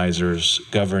organizers,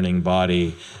 governing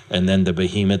body, and then the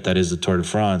behemoth that is the Tour de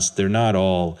France. They're not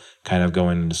all kind of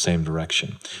going in the same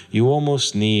direction. You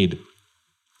almost need,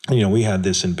 we had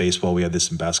this in baseball, we had this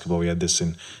in basketball, we had this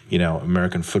in,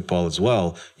 American football as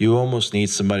well. You almost need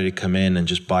somebody to come in and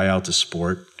just buy out the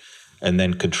sport and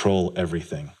then control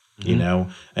everything, and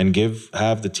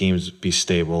have the teams be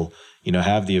stable,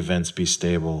 have the events be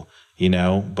stable,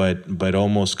 but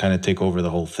almost kind of take over the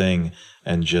whole thing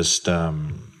and just,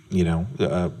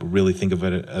 really think of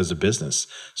it as a business,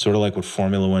 sort of like what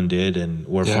Formula One did and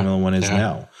where Formula One is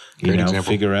now.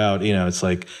 Figure out, it's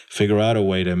like figure out a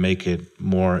way to make it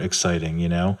more exciting,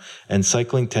 And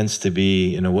cycling tends to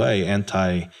be, in a way,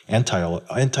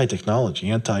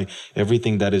 anti-technology, anti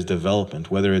everything that is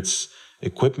development, whether it's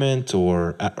equipment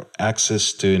or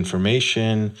access to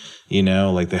information,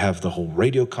 like they have the whole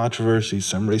radio controversy.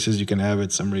 Some races you can have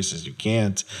it, some races you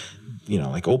can't.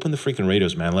 Like open the freaking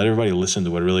radios, man. Let everybody listen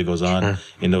to what really goes on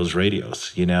in those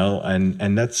radios,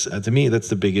 And that's, to me, that's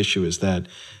the big issue, is that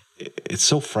it's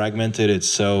so fragmented. It's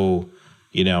so,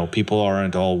 people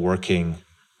aren't all working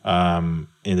in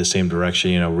the same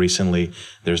direction. Recently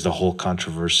there's the whole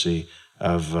controversy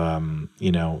of,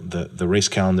 the race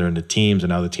calendar and the teams,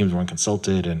 and how the teams weren't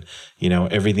consulted, and,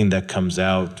 everything that comes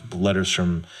out, letters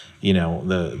from,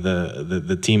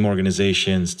 the team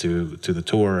organizations to the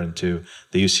Tour and to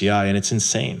the UCI. And it's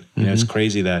insane. It's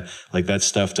crazy that like that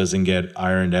stuff doesn't get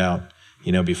ironed out,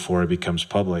 before it becomes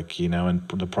public, and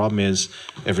the problem is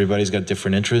everybody's got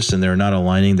different interests and they're not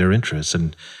aligning their interests.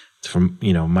 And from,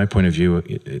 my point of view,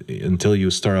 until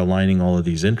you start aligning all of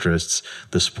these interests,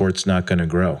 the sport's not going to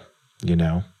grow,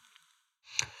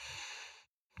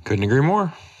 Couldn't agree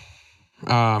more.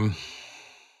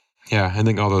 I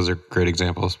think all those are great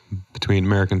examples between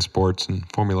American sports and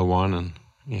Formula One. And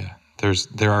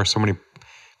there are so many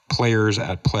players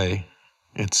at play.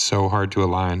 It's so hard to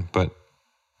align, but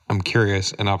I'm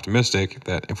curious and optimistic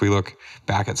that if we look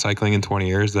back at cycling in 20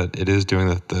 years, that it is doing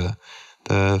the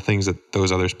things that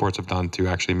those other sports have done to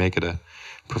actually make it a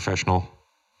professional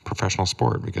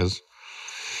sport, because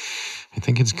I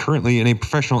think it's currently in a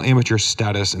professional amateur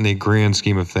status in the grand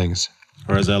scheme of things.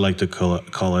 Or as I like to call it,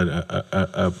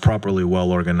 a properly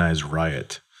well-organized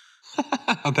riot.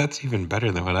 That's even better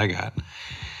than what I got.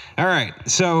 All right,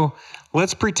 so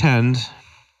let's pretend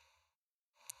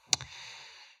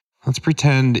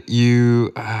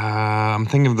you, I'm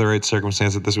thinking of the right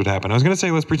circumstance that this would happen. I was going to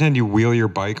say, let's pretend you wheel your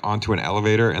bike onto an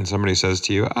elevator and somebody says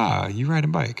to you, you ride a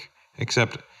bike.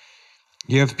 Except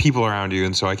you have people around you,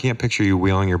 and so I can't picture you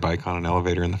wheeling your bike on an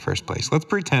elevator in the first place. Let's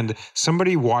pretend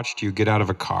somebody watched you get out of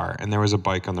a car and there was a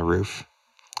bike on the roof,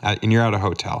 and you're at a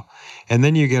hotel. And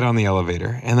then you get on the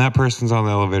elevator, and that person's on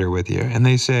the elevator with you, and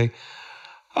they say,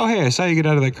 oh, hey, I saw you get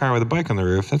out of that car with a bike on the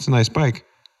roof. That's a nice bike.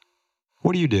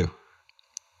 What do you do?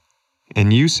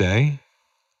 And you say,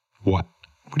 what?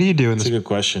 What do you do in this? That's a good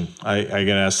question. I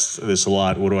get asked this a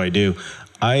lot. What do I do?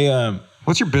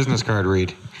 What's your business card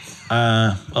read?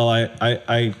 I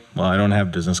don't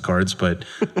have business cards, but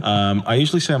I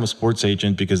usually say I'm a sports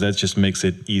agent, because that just makes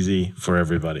it easy for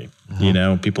everybody.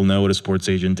 People know what a sports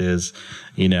agent is.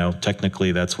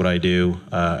 Technically that's what I do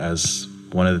as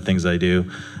one of the things I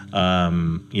do.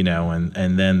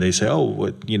 And then they say, oh,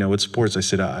 what sports? I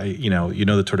said,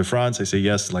 the Tour de France. I say,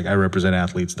 yes, like I represent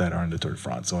athletes that are in the Tour de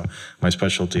France. So my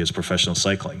specialty is professional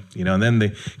cycling, and then they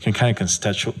can kind of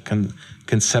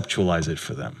conceptualize it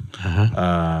for them.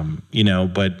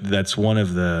 But that's one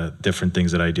of the different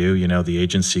things that I do. The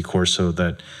agency Corso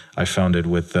that I founded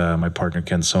with my partner,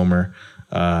 Ken Sommer,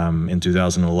 in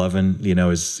 2011,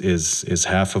 is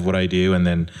half of what I do. And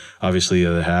then obviously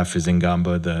the other half is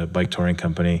Ingamba, the bike touring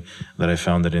company that I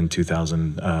founded in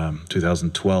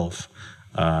 2012.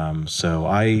 So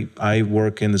I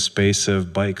work in the space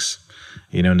of bikes,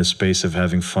 in the space of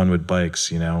having fun with bikes,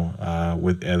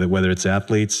 with whether it's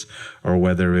athletes or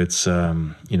whether it's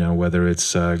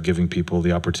giving people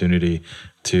the opportunity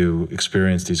to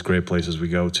experience these great places we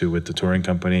go to with the touring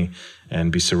company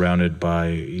and be surrounded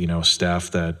by,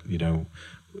 staff that,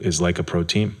 is like a pro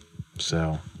team.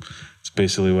 So it's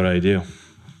basically what I do.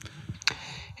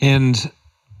 And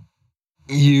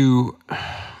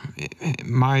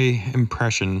my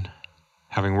impression,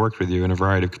 having worked with you in a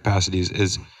variety of capacities,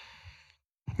 is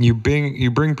you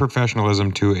bring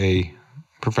professionalism to a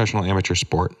professional amateur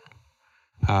sport.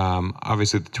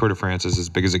 Obviously, the Tour de France is as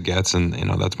big as it gets, and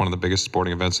that's one of the biggest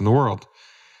sporting events in the world.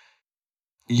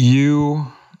 You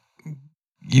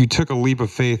took a leap of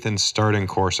faith in starting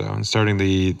Corso and starting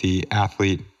the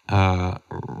athlete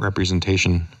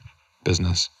representation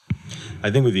business. I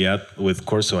think with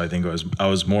Corso, I think I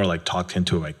was more like talked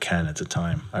into it by Ken at the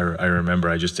time. I remember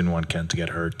I just didn't want Ken to get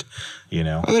hurt,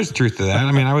 Well, there's truth to that.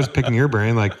 I mean, I was picking your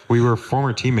brain. Like, we were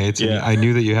former teammates, and I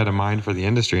knew that you had a mind for the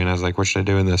industry, and I was like, what should I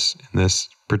do in this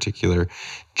particular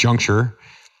juncture?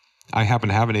 I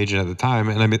happened to have an agent at the time,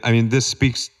 and I mean, this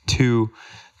speaks to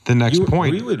the next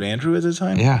point. Were you with Andrew at the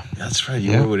time? Yeah. That's right.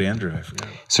 You were with Andrew. I forgot.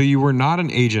 So you were not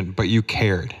an agent, but you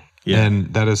cared. Yeah.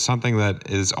 And that is something that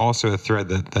is also a thread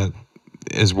that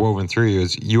is woven through you.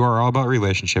 Is you are all about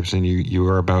relationships, and you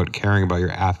are about caring about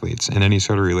your athletes in any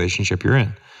sort of relationship you're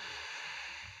in.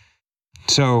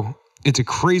 So it's a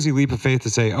crazy leap of faith to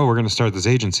say, oh, we're going to start this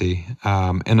agency.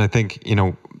 And I think,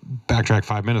 backtrack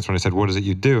 5 minutes when I said, what is it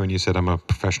you do? And you said, I'm a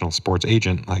professional sports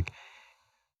agent. Like,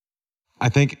 I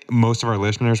think most of our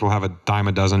listeners will have a dime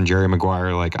a dozen Jerry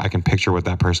Maguire. Like, I can picture what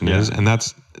that person is. And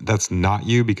that's not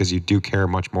you, because you do care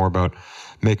much more about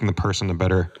making the person a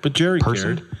better But Jerry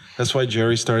person. Cared. That's why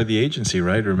Jerry started the agency,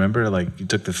 right? Remember, like, you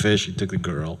took the fish, you took the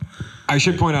girl. I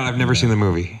should point out, I've never seen the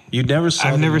movie. You never saw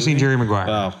I've never seen Jerry Maguire.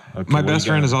 Wow. Okay, My best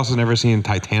friend has also never seen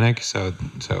Titanic, so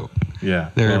yeah.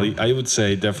 Well, I would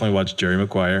say definitely watch Jerry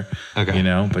Maguire. Okay.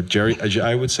 But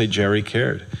I would say Jerry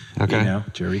cared. Okay.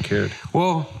 Jerry cared.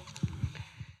 Well,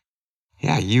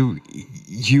 yeah,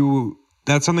 you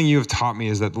that's something you have taught me,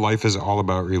 is that life is all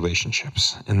about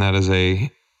relationships, and that is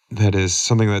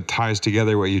something that ties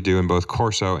together what you do in both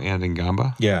Corso and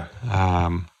Ingamba. Yeah.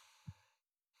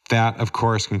 That, of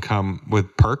course, can come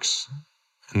with perks,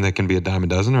 and they can be a dime a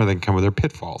dozen, or they can come with their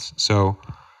pitfalls. So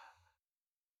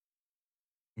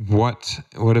what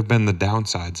have been the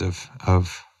downsides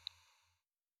of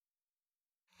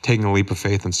taking a leap of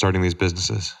faith and starting these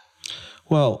businesses?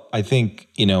 Well, I think,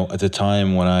 at the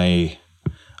time when I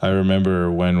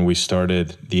remember when we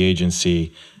started the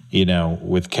agency,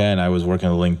 with Ken, I was working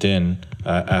at LinkedIn.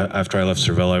 After I left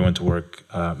Cervelo, I went to work,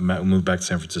 moved back to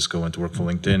San Francisco, went to work for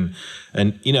LinkedIn.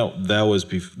 And, that was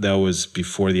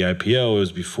before the IPO. It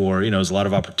was before, there was a lot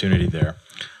of opportunity there.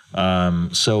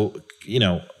 So,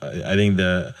 I think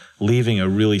leaving a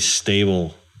really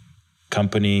stable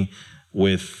company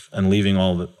and leaving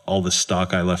all the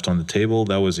stock I left on the table,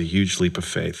 that was a huge leap of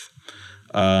faith.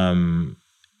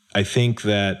 I think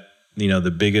that,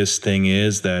 the biggest thing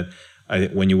is that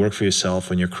when you work for yourself,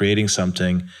 when you're creating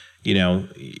something,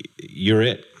 you're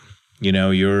it.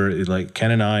 You're like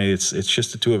Ken and I, it's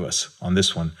just the two of us on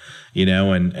this one,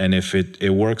 and if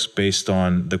it works based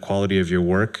on the quality of your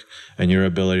work and your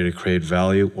ability to create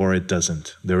value, or it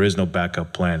doesn't. There is no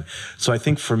backup plan. So I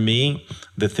think for me,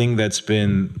 the thing that's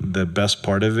been the best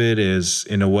part of it is,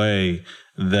 in a way,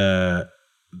 the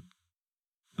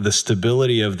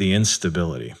stability of the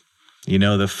instability.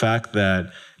 The fact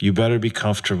that you better be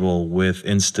comfortable with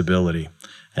instability,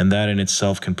 and that in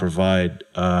itself can provide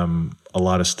a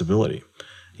lot of stability,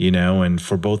 and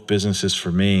for both businesses,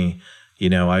 for me,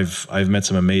 I've met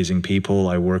some amazing people.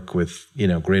 I work with,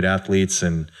 great athletes,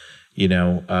 and,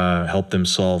 help them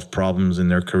solve problems in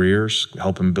their careers,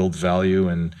 help them build value,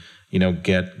 and,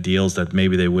 get deals that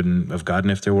maybe they wouldn't have gotten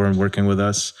if they weren't working with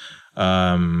us.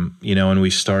 And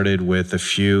we started with a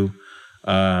few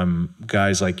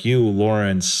guys like you,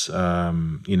 Lawrence,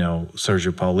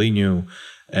 Sergio Paulinho,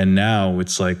 and now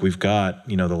it's like we've got,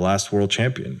 the last world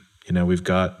champion, You know, we've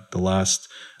got the last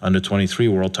under 23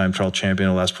 world time trial champion,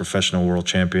 the last professional world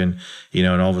champion, you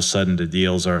know, and all of a sudden the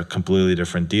deals are completely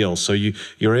different deals. So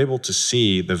you're able to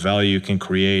see the value you can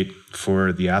create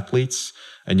for the athletes,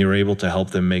 and you're able to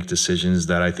help them make decisions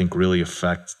that I think really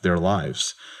affect their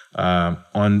lives.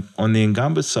 On the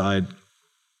Ngamba side,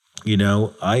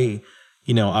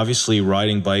 obviously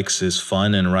riding bikes is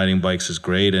fun and riding bikes is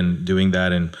great, and doing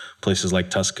that in places like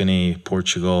Tuscany,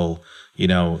 Portugal,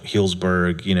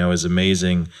 Healdsburg, is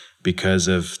amazing because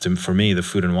for me, the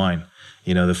food and wine.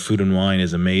 The food and wine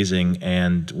is amazing,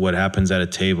 and what happens at a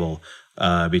table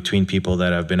between people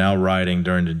that have been out riding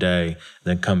during the day,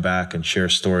 then come back and share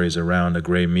stories around a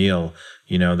great meal,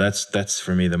 that's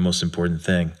for me the most important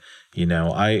thing.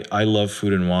 I love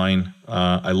food and wine.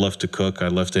 I love to cook. I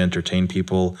love to entertain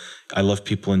people. I love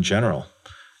people in general,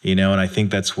 and I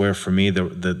think that's where for me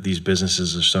these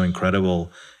businesses are so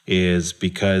incredible, is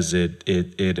because it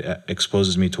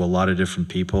exposes me to a lot of different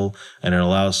people, and it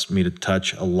allows me to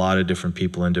touch a lot of different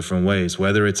people in different ways,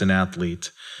 whether it's an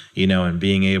athlete, and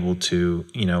being able to,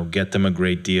 get them a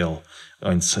great deal.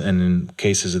 And in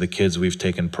cases of the kids we've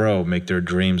taken pro, make their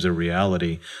dreams a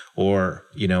reality, or,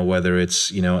 whether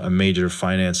it's, a major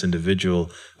finance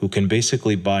individual who can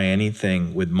basically buy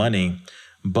anything with money,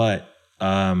 but,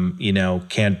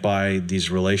 can't buy these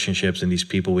relationships and these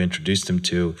people we introduce them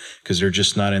to because they're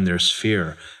just not in their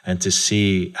sphere. And to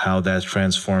see how that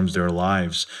transforms their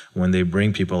lives when they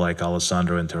bring people like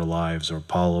Alessandro into their lives, or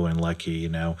Paulo and Lecky,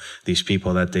 these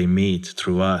people that they meet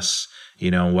through us,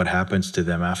 what happens to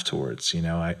them afterwards.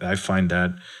 I find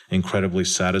that incredibly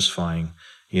satisfying.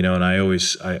 And I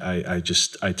always, I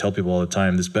tell people all the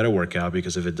time, this better work out,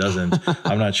 because if it doesn't,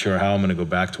 I'm not sure how I'm going to go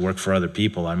back to work for other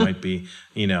people. I might be,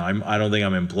 I don't think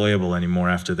I'm employable anymore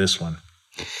after this one.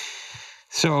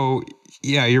 So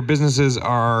yeah, your businesses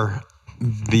are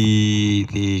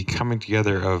the coming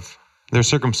together of, they're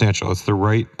circumstantial. It's the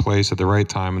right place at the right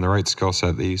time and the right skill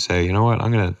set that you say, you know what,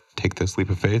 I'm going to take this leap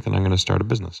of faith and I'm going to start a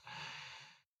business.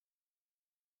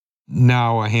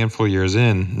 Now, a handful of years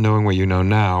in, knowing what you know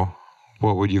now,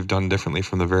 what would you have done differently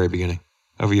from the very beginning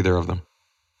of either of them,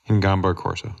 Ngamba or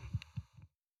Corso?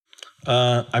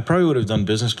 I probably would have done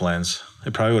business plans. I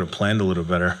probably would have planned a little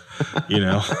better,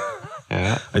 Yeah.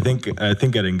 I think at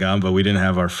Ngamba, we didn't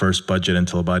have our first budget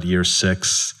until about year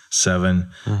 6, 7.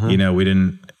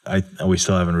 Mm-hmm. We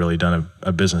still haven't really done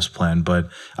a business plan, but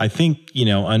I think,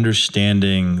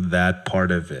 understanding that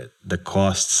part of it, the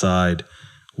cost side,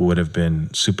 would have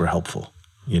been super helpful,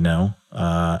 and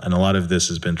a lot of this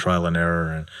has been trial and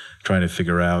error and trying to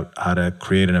figure out how to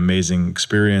create an amazing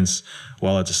experience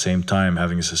while at the same time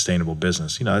having a sustainable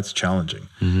business. That's challenging,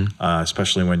 mm-hmm.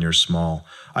 Especially when you're small.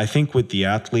 I think with the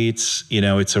athletes,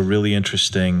 it's a really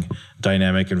interesting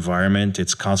dynamic environment.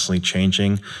 It's constantly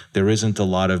changing. There isn't a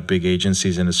lot of big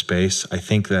agencies in the space. I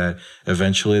think that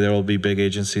eventually there will be big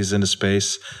agencies in the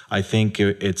space. I think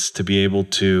it's to be able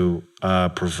to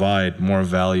provide more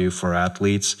value for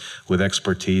athletes with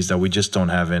expertise that we just don't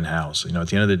have in-house. At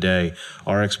the end of the day,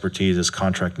 our expertise is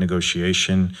contract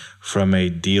negotiation from a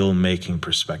deal-making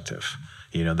perspective.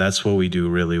 That's what we do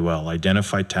really well.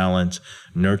 Identify talent,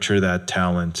 nurture that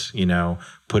talent,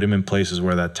 put them in places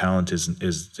where that talent is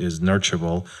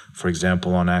nurturable. For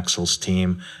example, on Axel's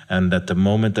team, and at the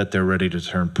moment that they're ready to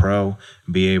turn pro,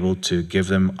 be able to give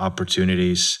them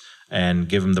opportunities and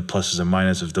give them the pluses and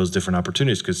minuses of those different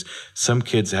opportunities, because some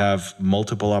kids have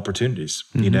multiple opportunities,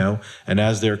 mm-hmm. And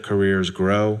as their careers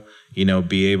grow,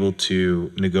 be able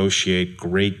to negotiate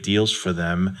great deals for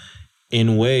them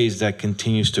in ways that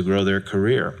continues to grow their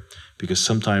career, because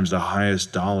sometimes the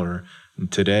highest dollar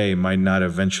today might not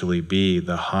eventually be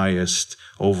the highest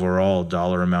overall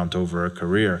dollar amount over a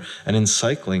career. And in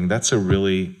cycling, that's a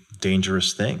really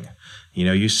dangerous thing.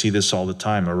 You see this all the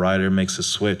time. A rider makes a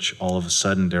switch. All of a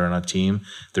sudden, they're on a team.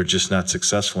 They're just not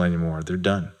successful anymore. They're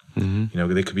done.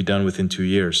 Mm-hmm. They could be done within 2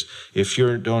 years. If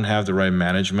you don't have the right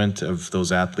management of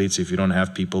those athletes, if you don't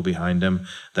have people behind them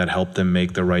that help them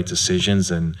make the right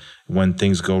decisions, and when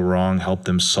things go wrong, help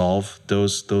them solve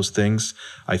those things,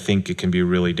 I think it can be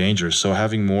really dangerous. So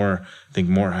having more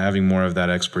of that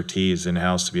expertise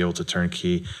in-house to be able to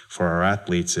turnkey for our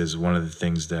athletes is one of the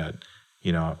things that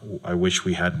I wish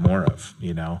we had more of.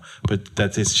 But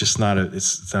that it's just not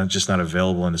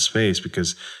available in the space,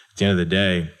 because at the end of the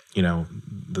day,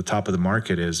 the top of the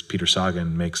market is Peter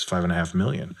Sagan makes $5.5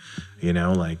 million.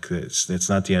 It's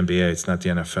not the NBA, it's not the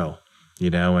NFL.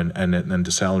 And then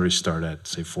the salaries start at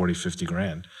say 40, 50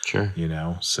 grand. Sure.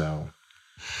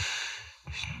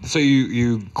 So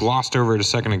you glossed over it a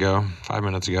second ago, 5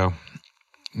 minutes ago.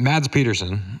 Mads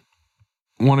Pedersen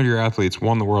one of your athletes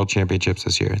won the world championships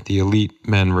this year, the elite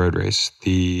men road race,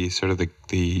 the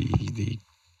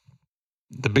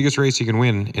biggest race you can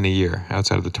win in a year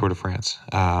outside of the Tour de France.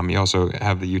 You also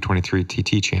have the U23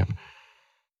 TT champ.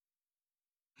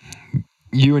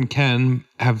 You and Ken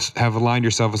have aligned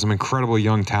yourself with some incredible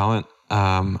young talent,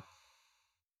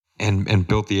 and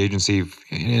built the agency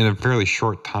in a fairly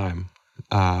short time.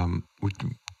 Do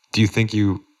you think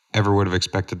you ever would have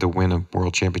expected to win a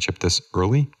world championship this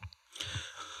early?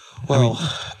 Well,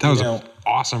 that was an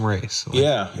awesome race.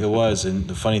 Yeah, it was. And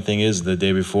the funny thing is, the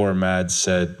day before, Mads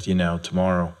said,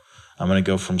 tomorrow I'm going to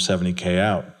go from 70K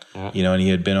out. Yeah. And he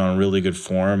had been on really good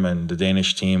form, and the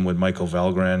Danish team with Michael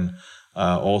Valgren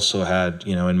also had,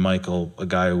 in Michael, a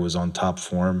guy who was on top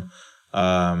form.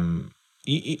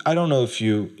 I don't know if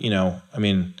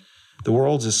the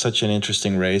Worlds is such an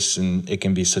interesting race, and it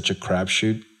can be such a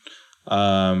crapshoot.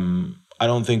 I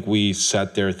don't think we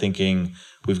sat there thinking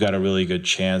we've got a really good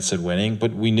chance at winning,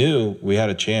 but we knew we had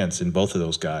a chance in both of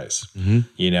those guys,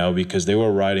 because they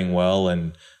were riding well.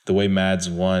 And the way Mads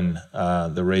won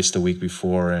the race the week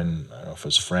before, and I don't know if it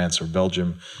was France or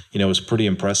Belgium, was pretty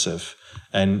impressive.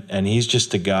 And he's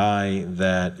just a guy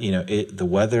that, the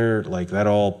weather, like that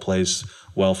all plays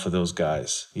well for those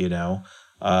guys,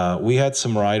 We had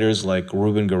some riders like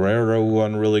Ruben Guerrero who were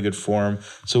on really good form.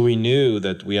 So we knew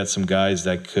that we had some guys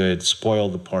that could spoil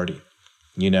the party,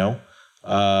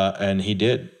 and he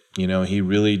did, he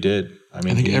really did. I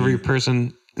think every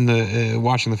person in the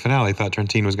watching the finale thought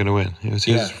Trentin was going to win. It was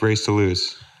his race to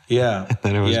lose. Yeah. And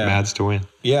then it was Mads to win.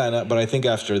 Yeah. But I think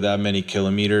after that many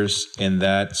kilometers in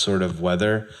that sort of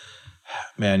weather,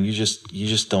 man, you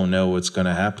just don't know what's going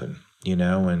to happen, he's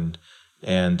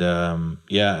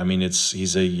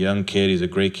a young kid. He's a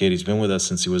great kid. He's been with us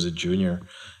since he was a junior.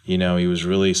 He was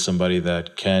really somebody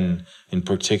that Ken in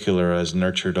particular has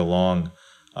nurtured along.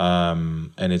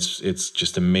 And it's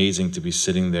just amazing to be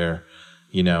sitting there,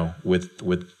 with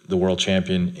the world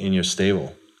champion in your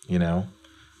stable,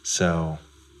 so.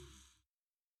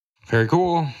 Very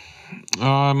cool.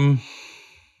 All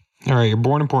right. You're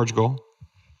born in Portugal.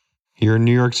 You're in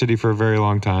New York City for a very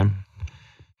long time.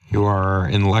 You are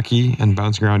in Lucky and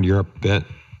bouncing around Europe a bit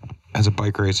as a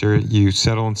bike racer. You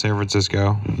settle in San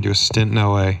Francisco. You do a stint in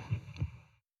LA.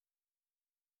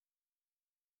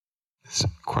 This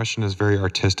question is very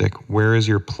artistic. Where is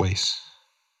your place?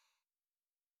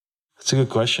 That's a good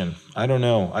question. I don't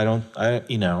know.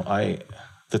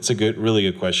 That's a really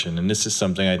good question. And this is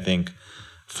something I think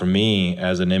for me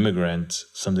as an immigrant,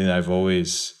 something that I've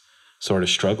always sort of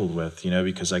struggled with,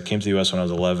 because I came to the US when I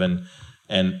was 11.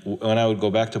 And when I would go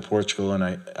back to Portugal, and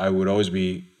I would always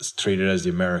be treated as the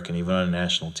American, even on a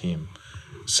national team.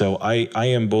 So I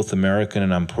am both American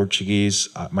and I'm Portuguese.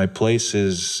 My place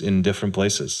is in different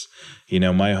places.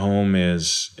 My home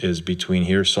is between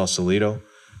here, Sausalito,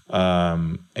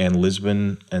 and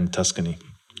Lisbon and Tuscany.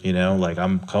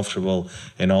 I'm comfortable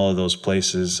in all of those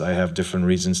places. I have different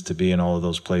reasons to be in all of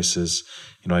those places.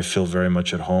 I feel very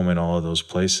much at home in all of those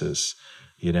places.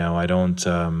 I don't,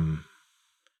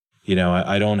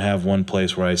 I don't have one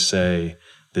place where I say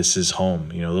this is home.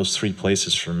 Those three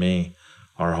places for me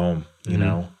are home,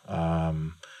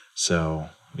 so,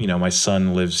 my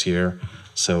son lives here.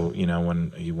 So,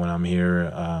 when I'm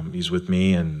here, he's with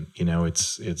me, and,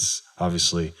 it's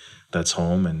obviously that's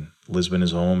home, and Lisbon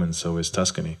is home, and so is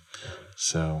Tuscany.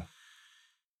 So,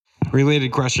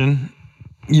 related question: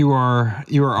 you are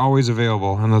always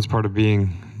available, and that's part of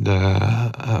being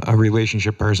a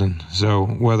relationship person. So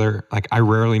whether I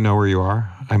rarely know where you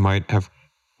are, I might have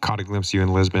caught a glimpse of you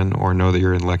in Lisbon, or know that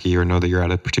you're in Lucky, or know that you're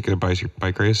at a particular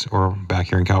bike race, or back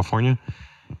here in California.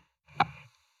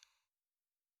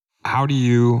 How do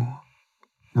you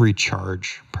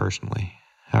recharge personally?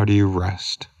 How do you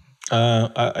rest?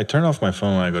 I turn off my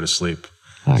phone when I go to sleep.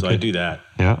 Okay. So I do that.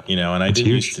 Yeah. And I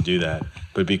didn't used to do that.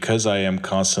 But because I am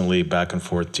constantly back and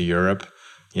forth to Europe,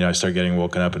 I start getting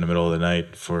woken up in the middle of the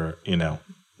night for,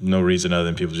 no reason other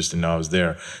than people just didn't know I was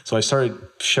there. So I started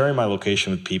sharing my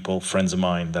location with people, friends of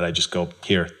mine, that I just go,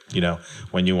 here,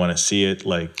 when you want to see it,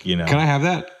 Can I have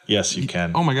that? Yes, you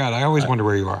can. Oh my God, I always wonder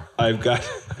where you are.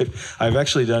 I've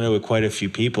actually done it with quite a few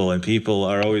people, and people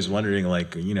are always wondering,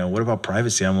 what about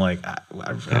privacy? I'm like, I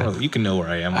don't know, you can know where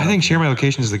I am. I think share my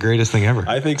location is the greatest thing ever.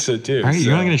 I think so too. Right?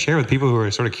 You're not going to share with people who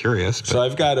are sort of curious. But. So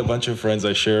I've got a bunch of friends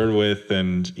I shared with,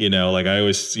 and I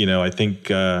always, I think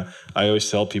I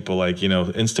always tell people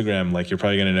Instagram, you're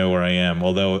probably going to know where I am.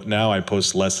 Although now I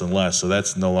post less and less, so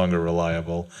that's no longer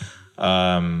reliable.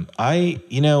 I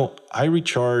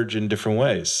recharge in different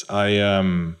ways.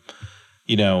 I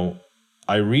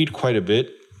read quite a bit.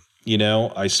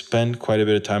 I spend quite a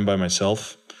bit of time by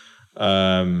myself.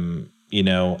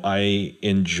 I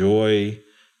enjoy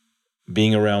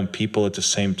being around people at the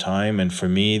same time. And for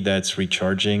me, that's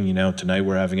recharging. Tonight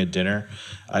we're having a dinner.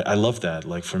 I love that.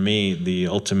 Like for me, the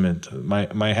ultimate,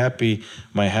 my happy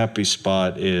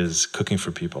spot is cooking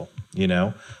for people,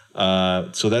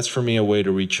 so that's for me a way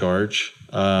to recharge,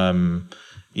 and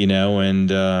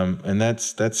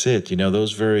that's it,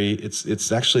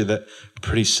 it's actually that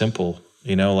pretty simple,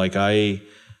 like I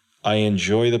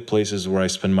enjoy the places where I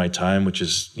spend my time, which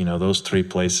is, those three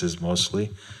places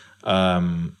mostly.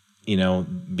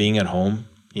 Being at home,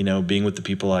 being with the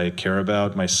people I care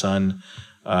about, my son,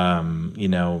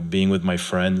 being with my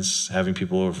friends, having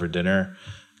people over for dinner,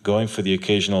 going for the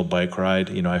occasional bike ride.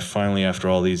 I finally, after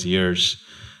all these years,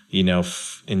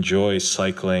 enjoy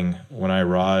cycling when I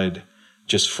ride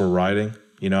just for riding.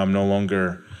 I'm no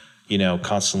longer,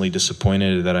 constantly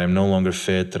disappointed that I'm no longer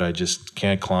fit, that I just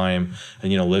can't climb.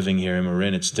 And, living here in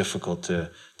Marin, it's difficult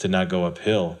to not go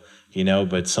uphill,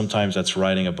 but sometimes that's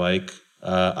riding a bike.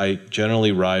 I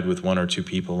generally ride with one or two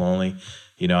people only.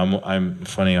 I'm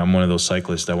funny. I'm one of those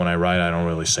cyclists that when I ride, I don't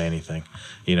really say anything.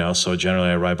 So generally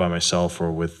I ride by myself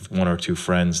or with one or two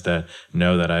friends that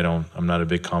know that I'm not a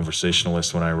big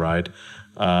conversationalist when I ride.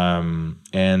 And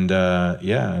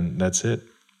that's it.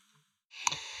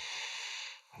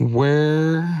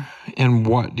 Where and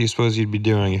what do you suppose you'd be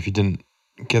doing if you didn't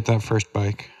get that first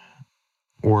bike,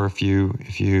 or if you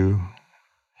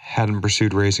hadn't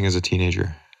pursued racing as a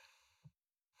teenager?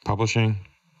 Publishing,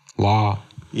 law,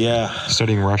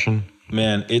 studying Russian.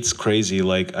 Man, it's crazy.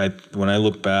 Like when I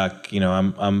look back,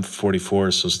 I'm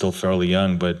 44, so still fairly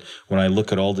young. But when I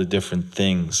look at all the different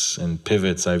things and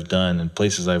pivots I've done and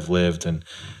places I've lived and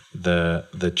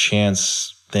the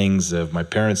chance things of my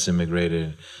parents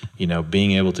immigrated,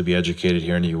 being able to be educated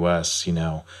here in the U.S.,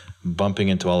 bumping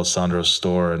into Alessandro's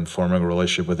store and forming a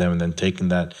relationship with him, and then taking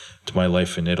that to my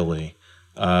life in Italy.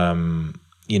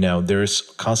 There's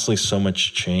constantly so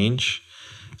much change.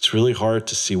 It's really hard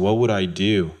to see what would I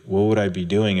do? What would I be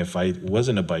doing if I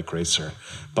wasn't a bike racer?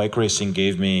 Bike racing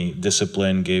gave me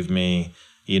discipline, gave me,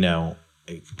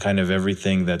 kind of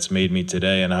everything that's made me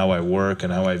today, and how I work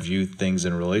and how I view things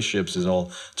in relationships is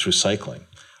all through cycling.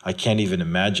 I can't even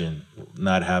imagine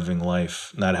not having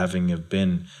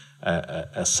been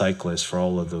a cyclist for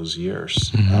all of those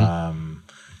years.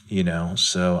 Mm-hmm.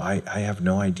 So I have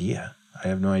no idea.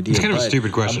 It's kind of a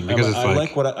stupid question because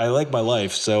I like my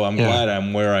life, so I'm glad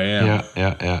I'm where I am.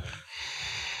 Yeah.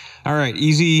 All right,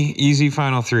 easy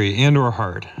final three, and or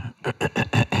hard.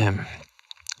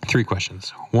 3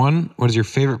 questions. 1, what is your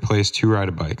favorite place to ride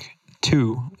a bike?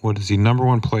 2, what is the number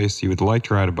one place you would like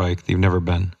to ride a bike that you've never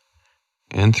been?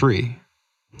 And 3,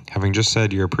 having just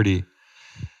said you're a pretty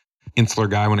insular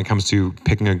guy when it comes to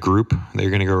picking a group that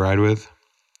you're going to go ride with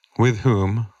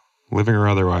whom, living or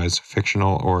otherwise,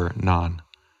 fictional or non,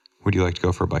 would you like to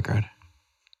go for a bike ride?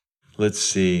 Let's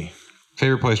see.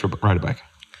 Favorite place to ride a bike?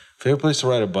 Favorite place to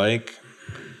ride a bike?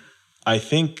 I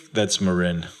think that's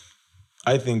Marin.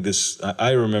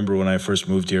 I remember when I first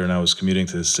moved here and I was commuting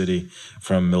to the city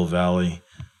from Mill Valley,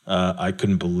 I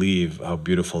couldn't believe how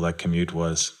beautiful that commute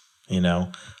was.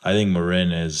 I think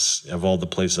Marin is, of all the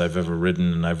places I've ever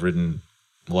ridden, and I've ridden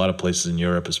a lot of places in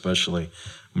Europe especially,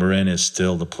 Marin is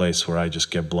still the place where I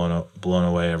just get blown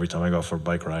away every time I go for a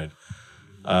bike ride.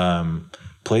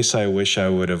 Place I wish I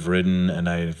would have ridden and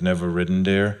I've never ridden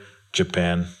there,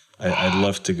 Japan. I'd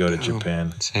love to go to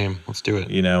Japan. Same. Let's do it.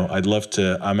 I'd love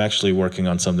to. I'm actually working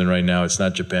on something right now. It's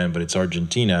not Japan, but it's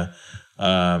Argentina.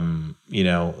 The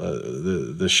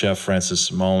chef Francis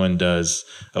Mallman does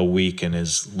a week in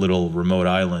his little remote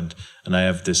island, and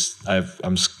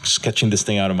I'm sketching this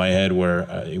thing out of my head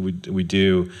where we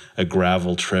do a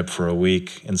gravel trip for a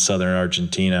week in southern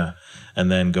Argentina, and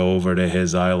then go over to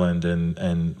his island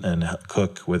and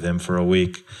cook with him for a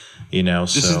week.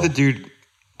 This is the dude.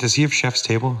 Does he have Chef's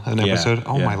Table? Episode?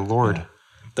 Oh my Lord! Yeah.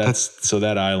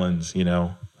 That island.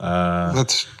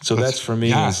 That's for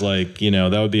me is like,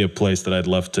 that would be a place that I'd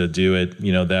love to do it,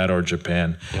 that or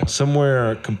Japan,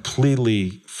 somewhere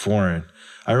completely foreign.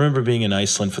 I remember being in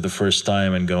Iceland for the first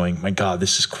time and going, my God,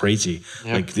 this is crazy.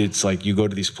 Yep. Like, it's like you go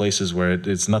to these places where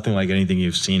it's nothing like anything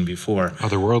you've seen before.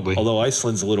 Otherworldly. Although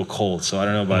Iceland's a little cold, so I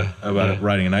don't know about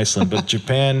riding in Iceland, but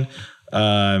Japan, or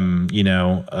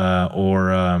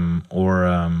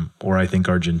I think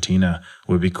Argentina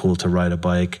would be cool to ride a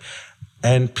bike.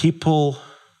 And people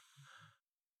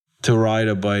to ride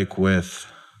a bike with.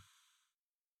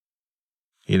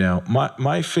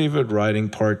 My favorite riding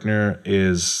partner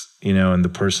is, and the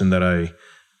person that I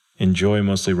enjoy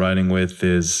mostly riding with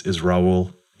is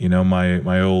Raul.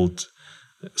 My old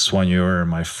soigneur,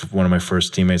 one of my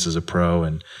first teammates as a pro,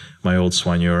 and my old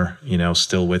soigneur,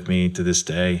 still with me to this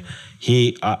day.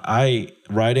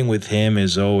 Riding with him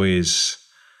is always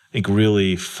like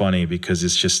really funny because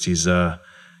it's just he's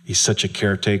such a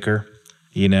caretaker,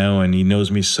 and he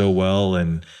knows me so well,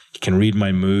 and he can read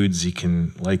my moods. He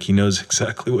knows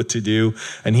exactly what to do,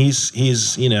 and he's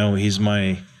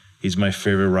my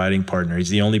favorite riding partner. He's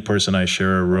the only person I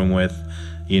share a room with,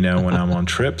 when I'm on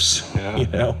trips.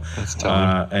 Yeah, that's so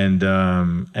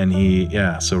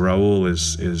Raul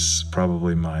is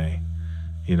probably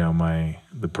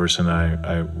the person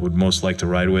I would most like to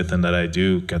ride with, and that I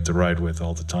do get to ride with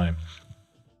all the time.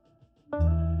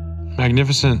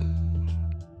 Magnificent.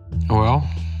 Well,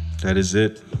 that is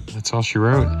it. That's all she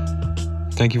wrote.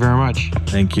 Thank you very much.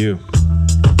 Thank you.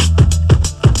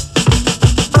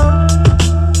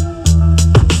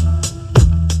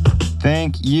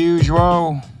 Thank you,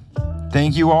 Joao.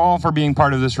 Thank you all for being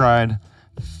part of this ride.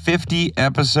 50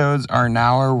 episodes are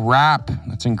now a wrap.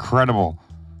 That's incredible.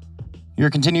 Your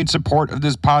continued support of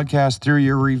this podcast through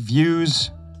your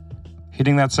reviews,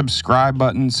 hitting that subscribe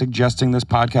button, suggesting this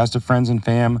podcast to friends and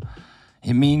fam,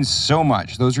 it means so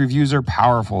much. Those reviews are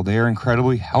powerful. They are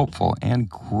incredibly helpful and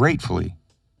gratefully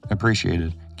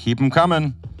appreciated. Keep them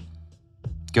coming.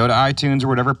 Go to iTunes or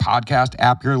whatever podcast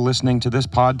app you're listening to this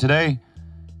pod today.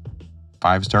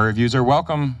 5-star reviews are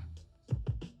welcome.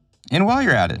 And while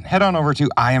you're at it, head on over to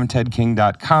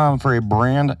IamTedKing.com for a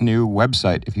brand new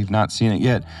website. If you've not seen it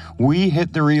yet, we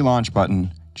hit the relaunch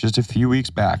button just a few weeks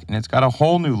back, and it's got a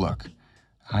whole new look.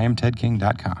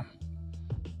 IamTedKing.com.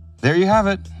 There you have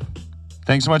it.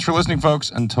 Thanks so much for listening, folks.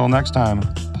 Until next time,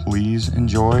 please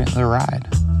enjoy the ride.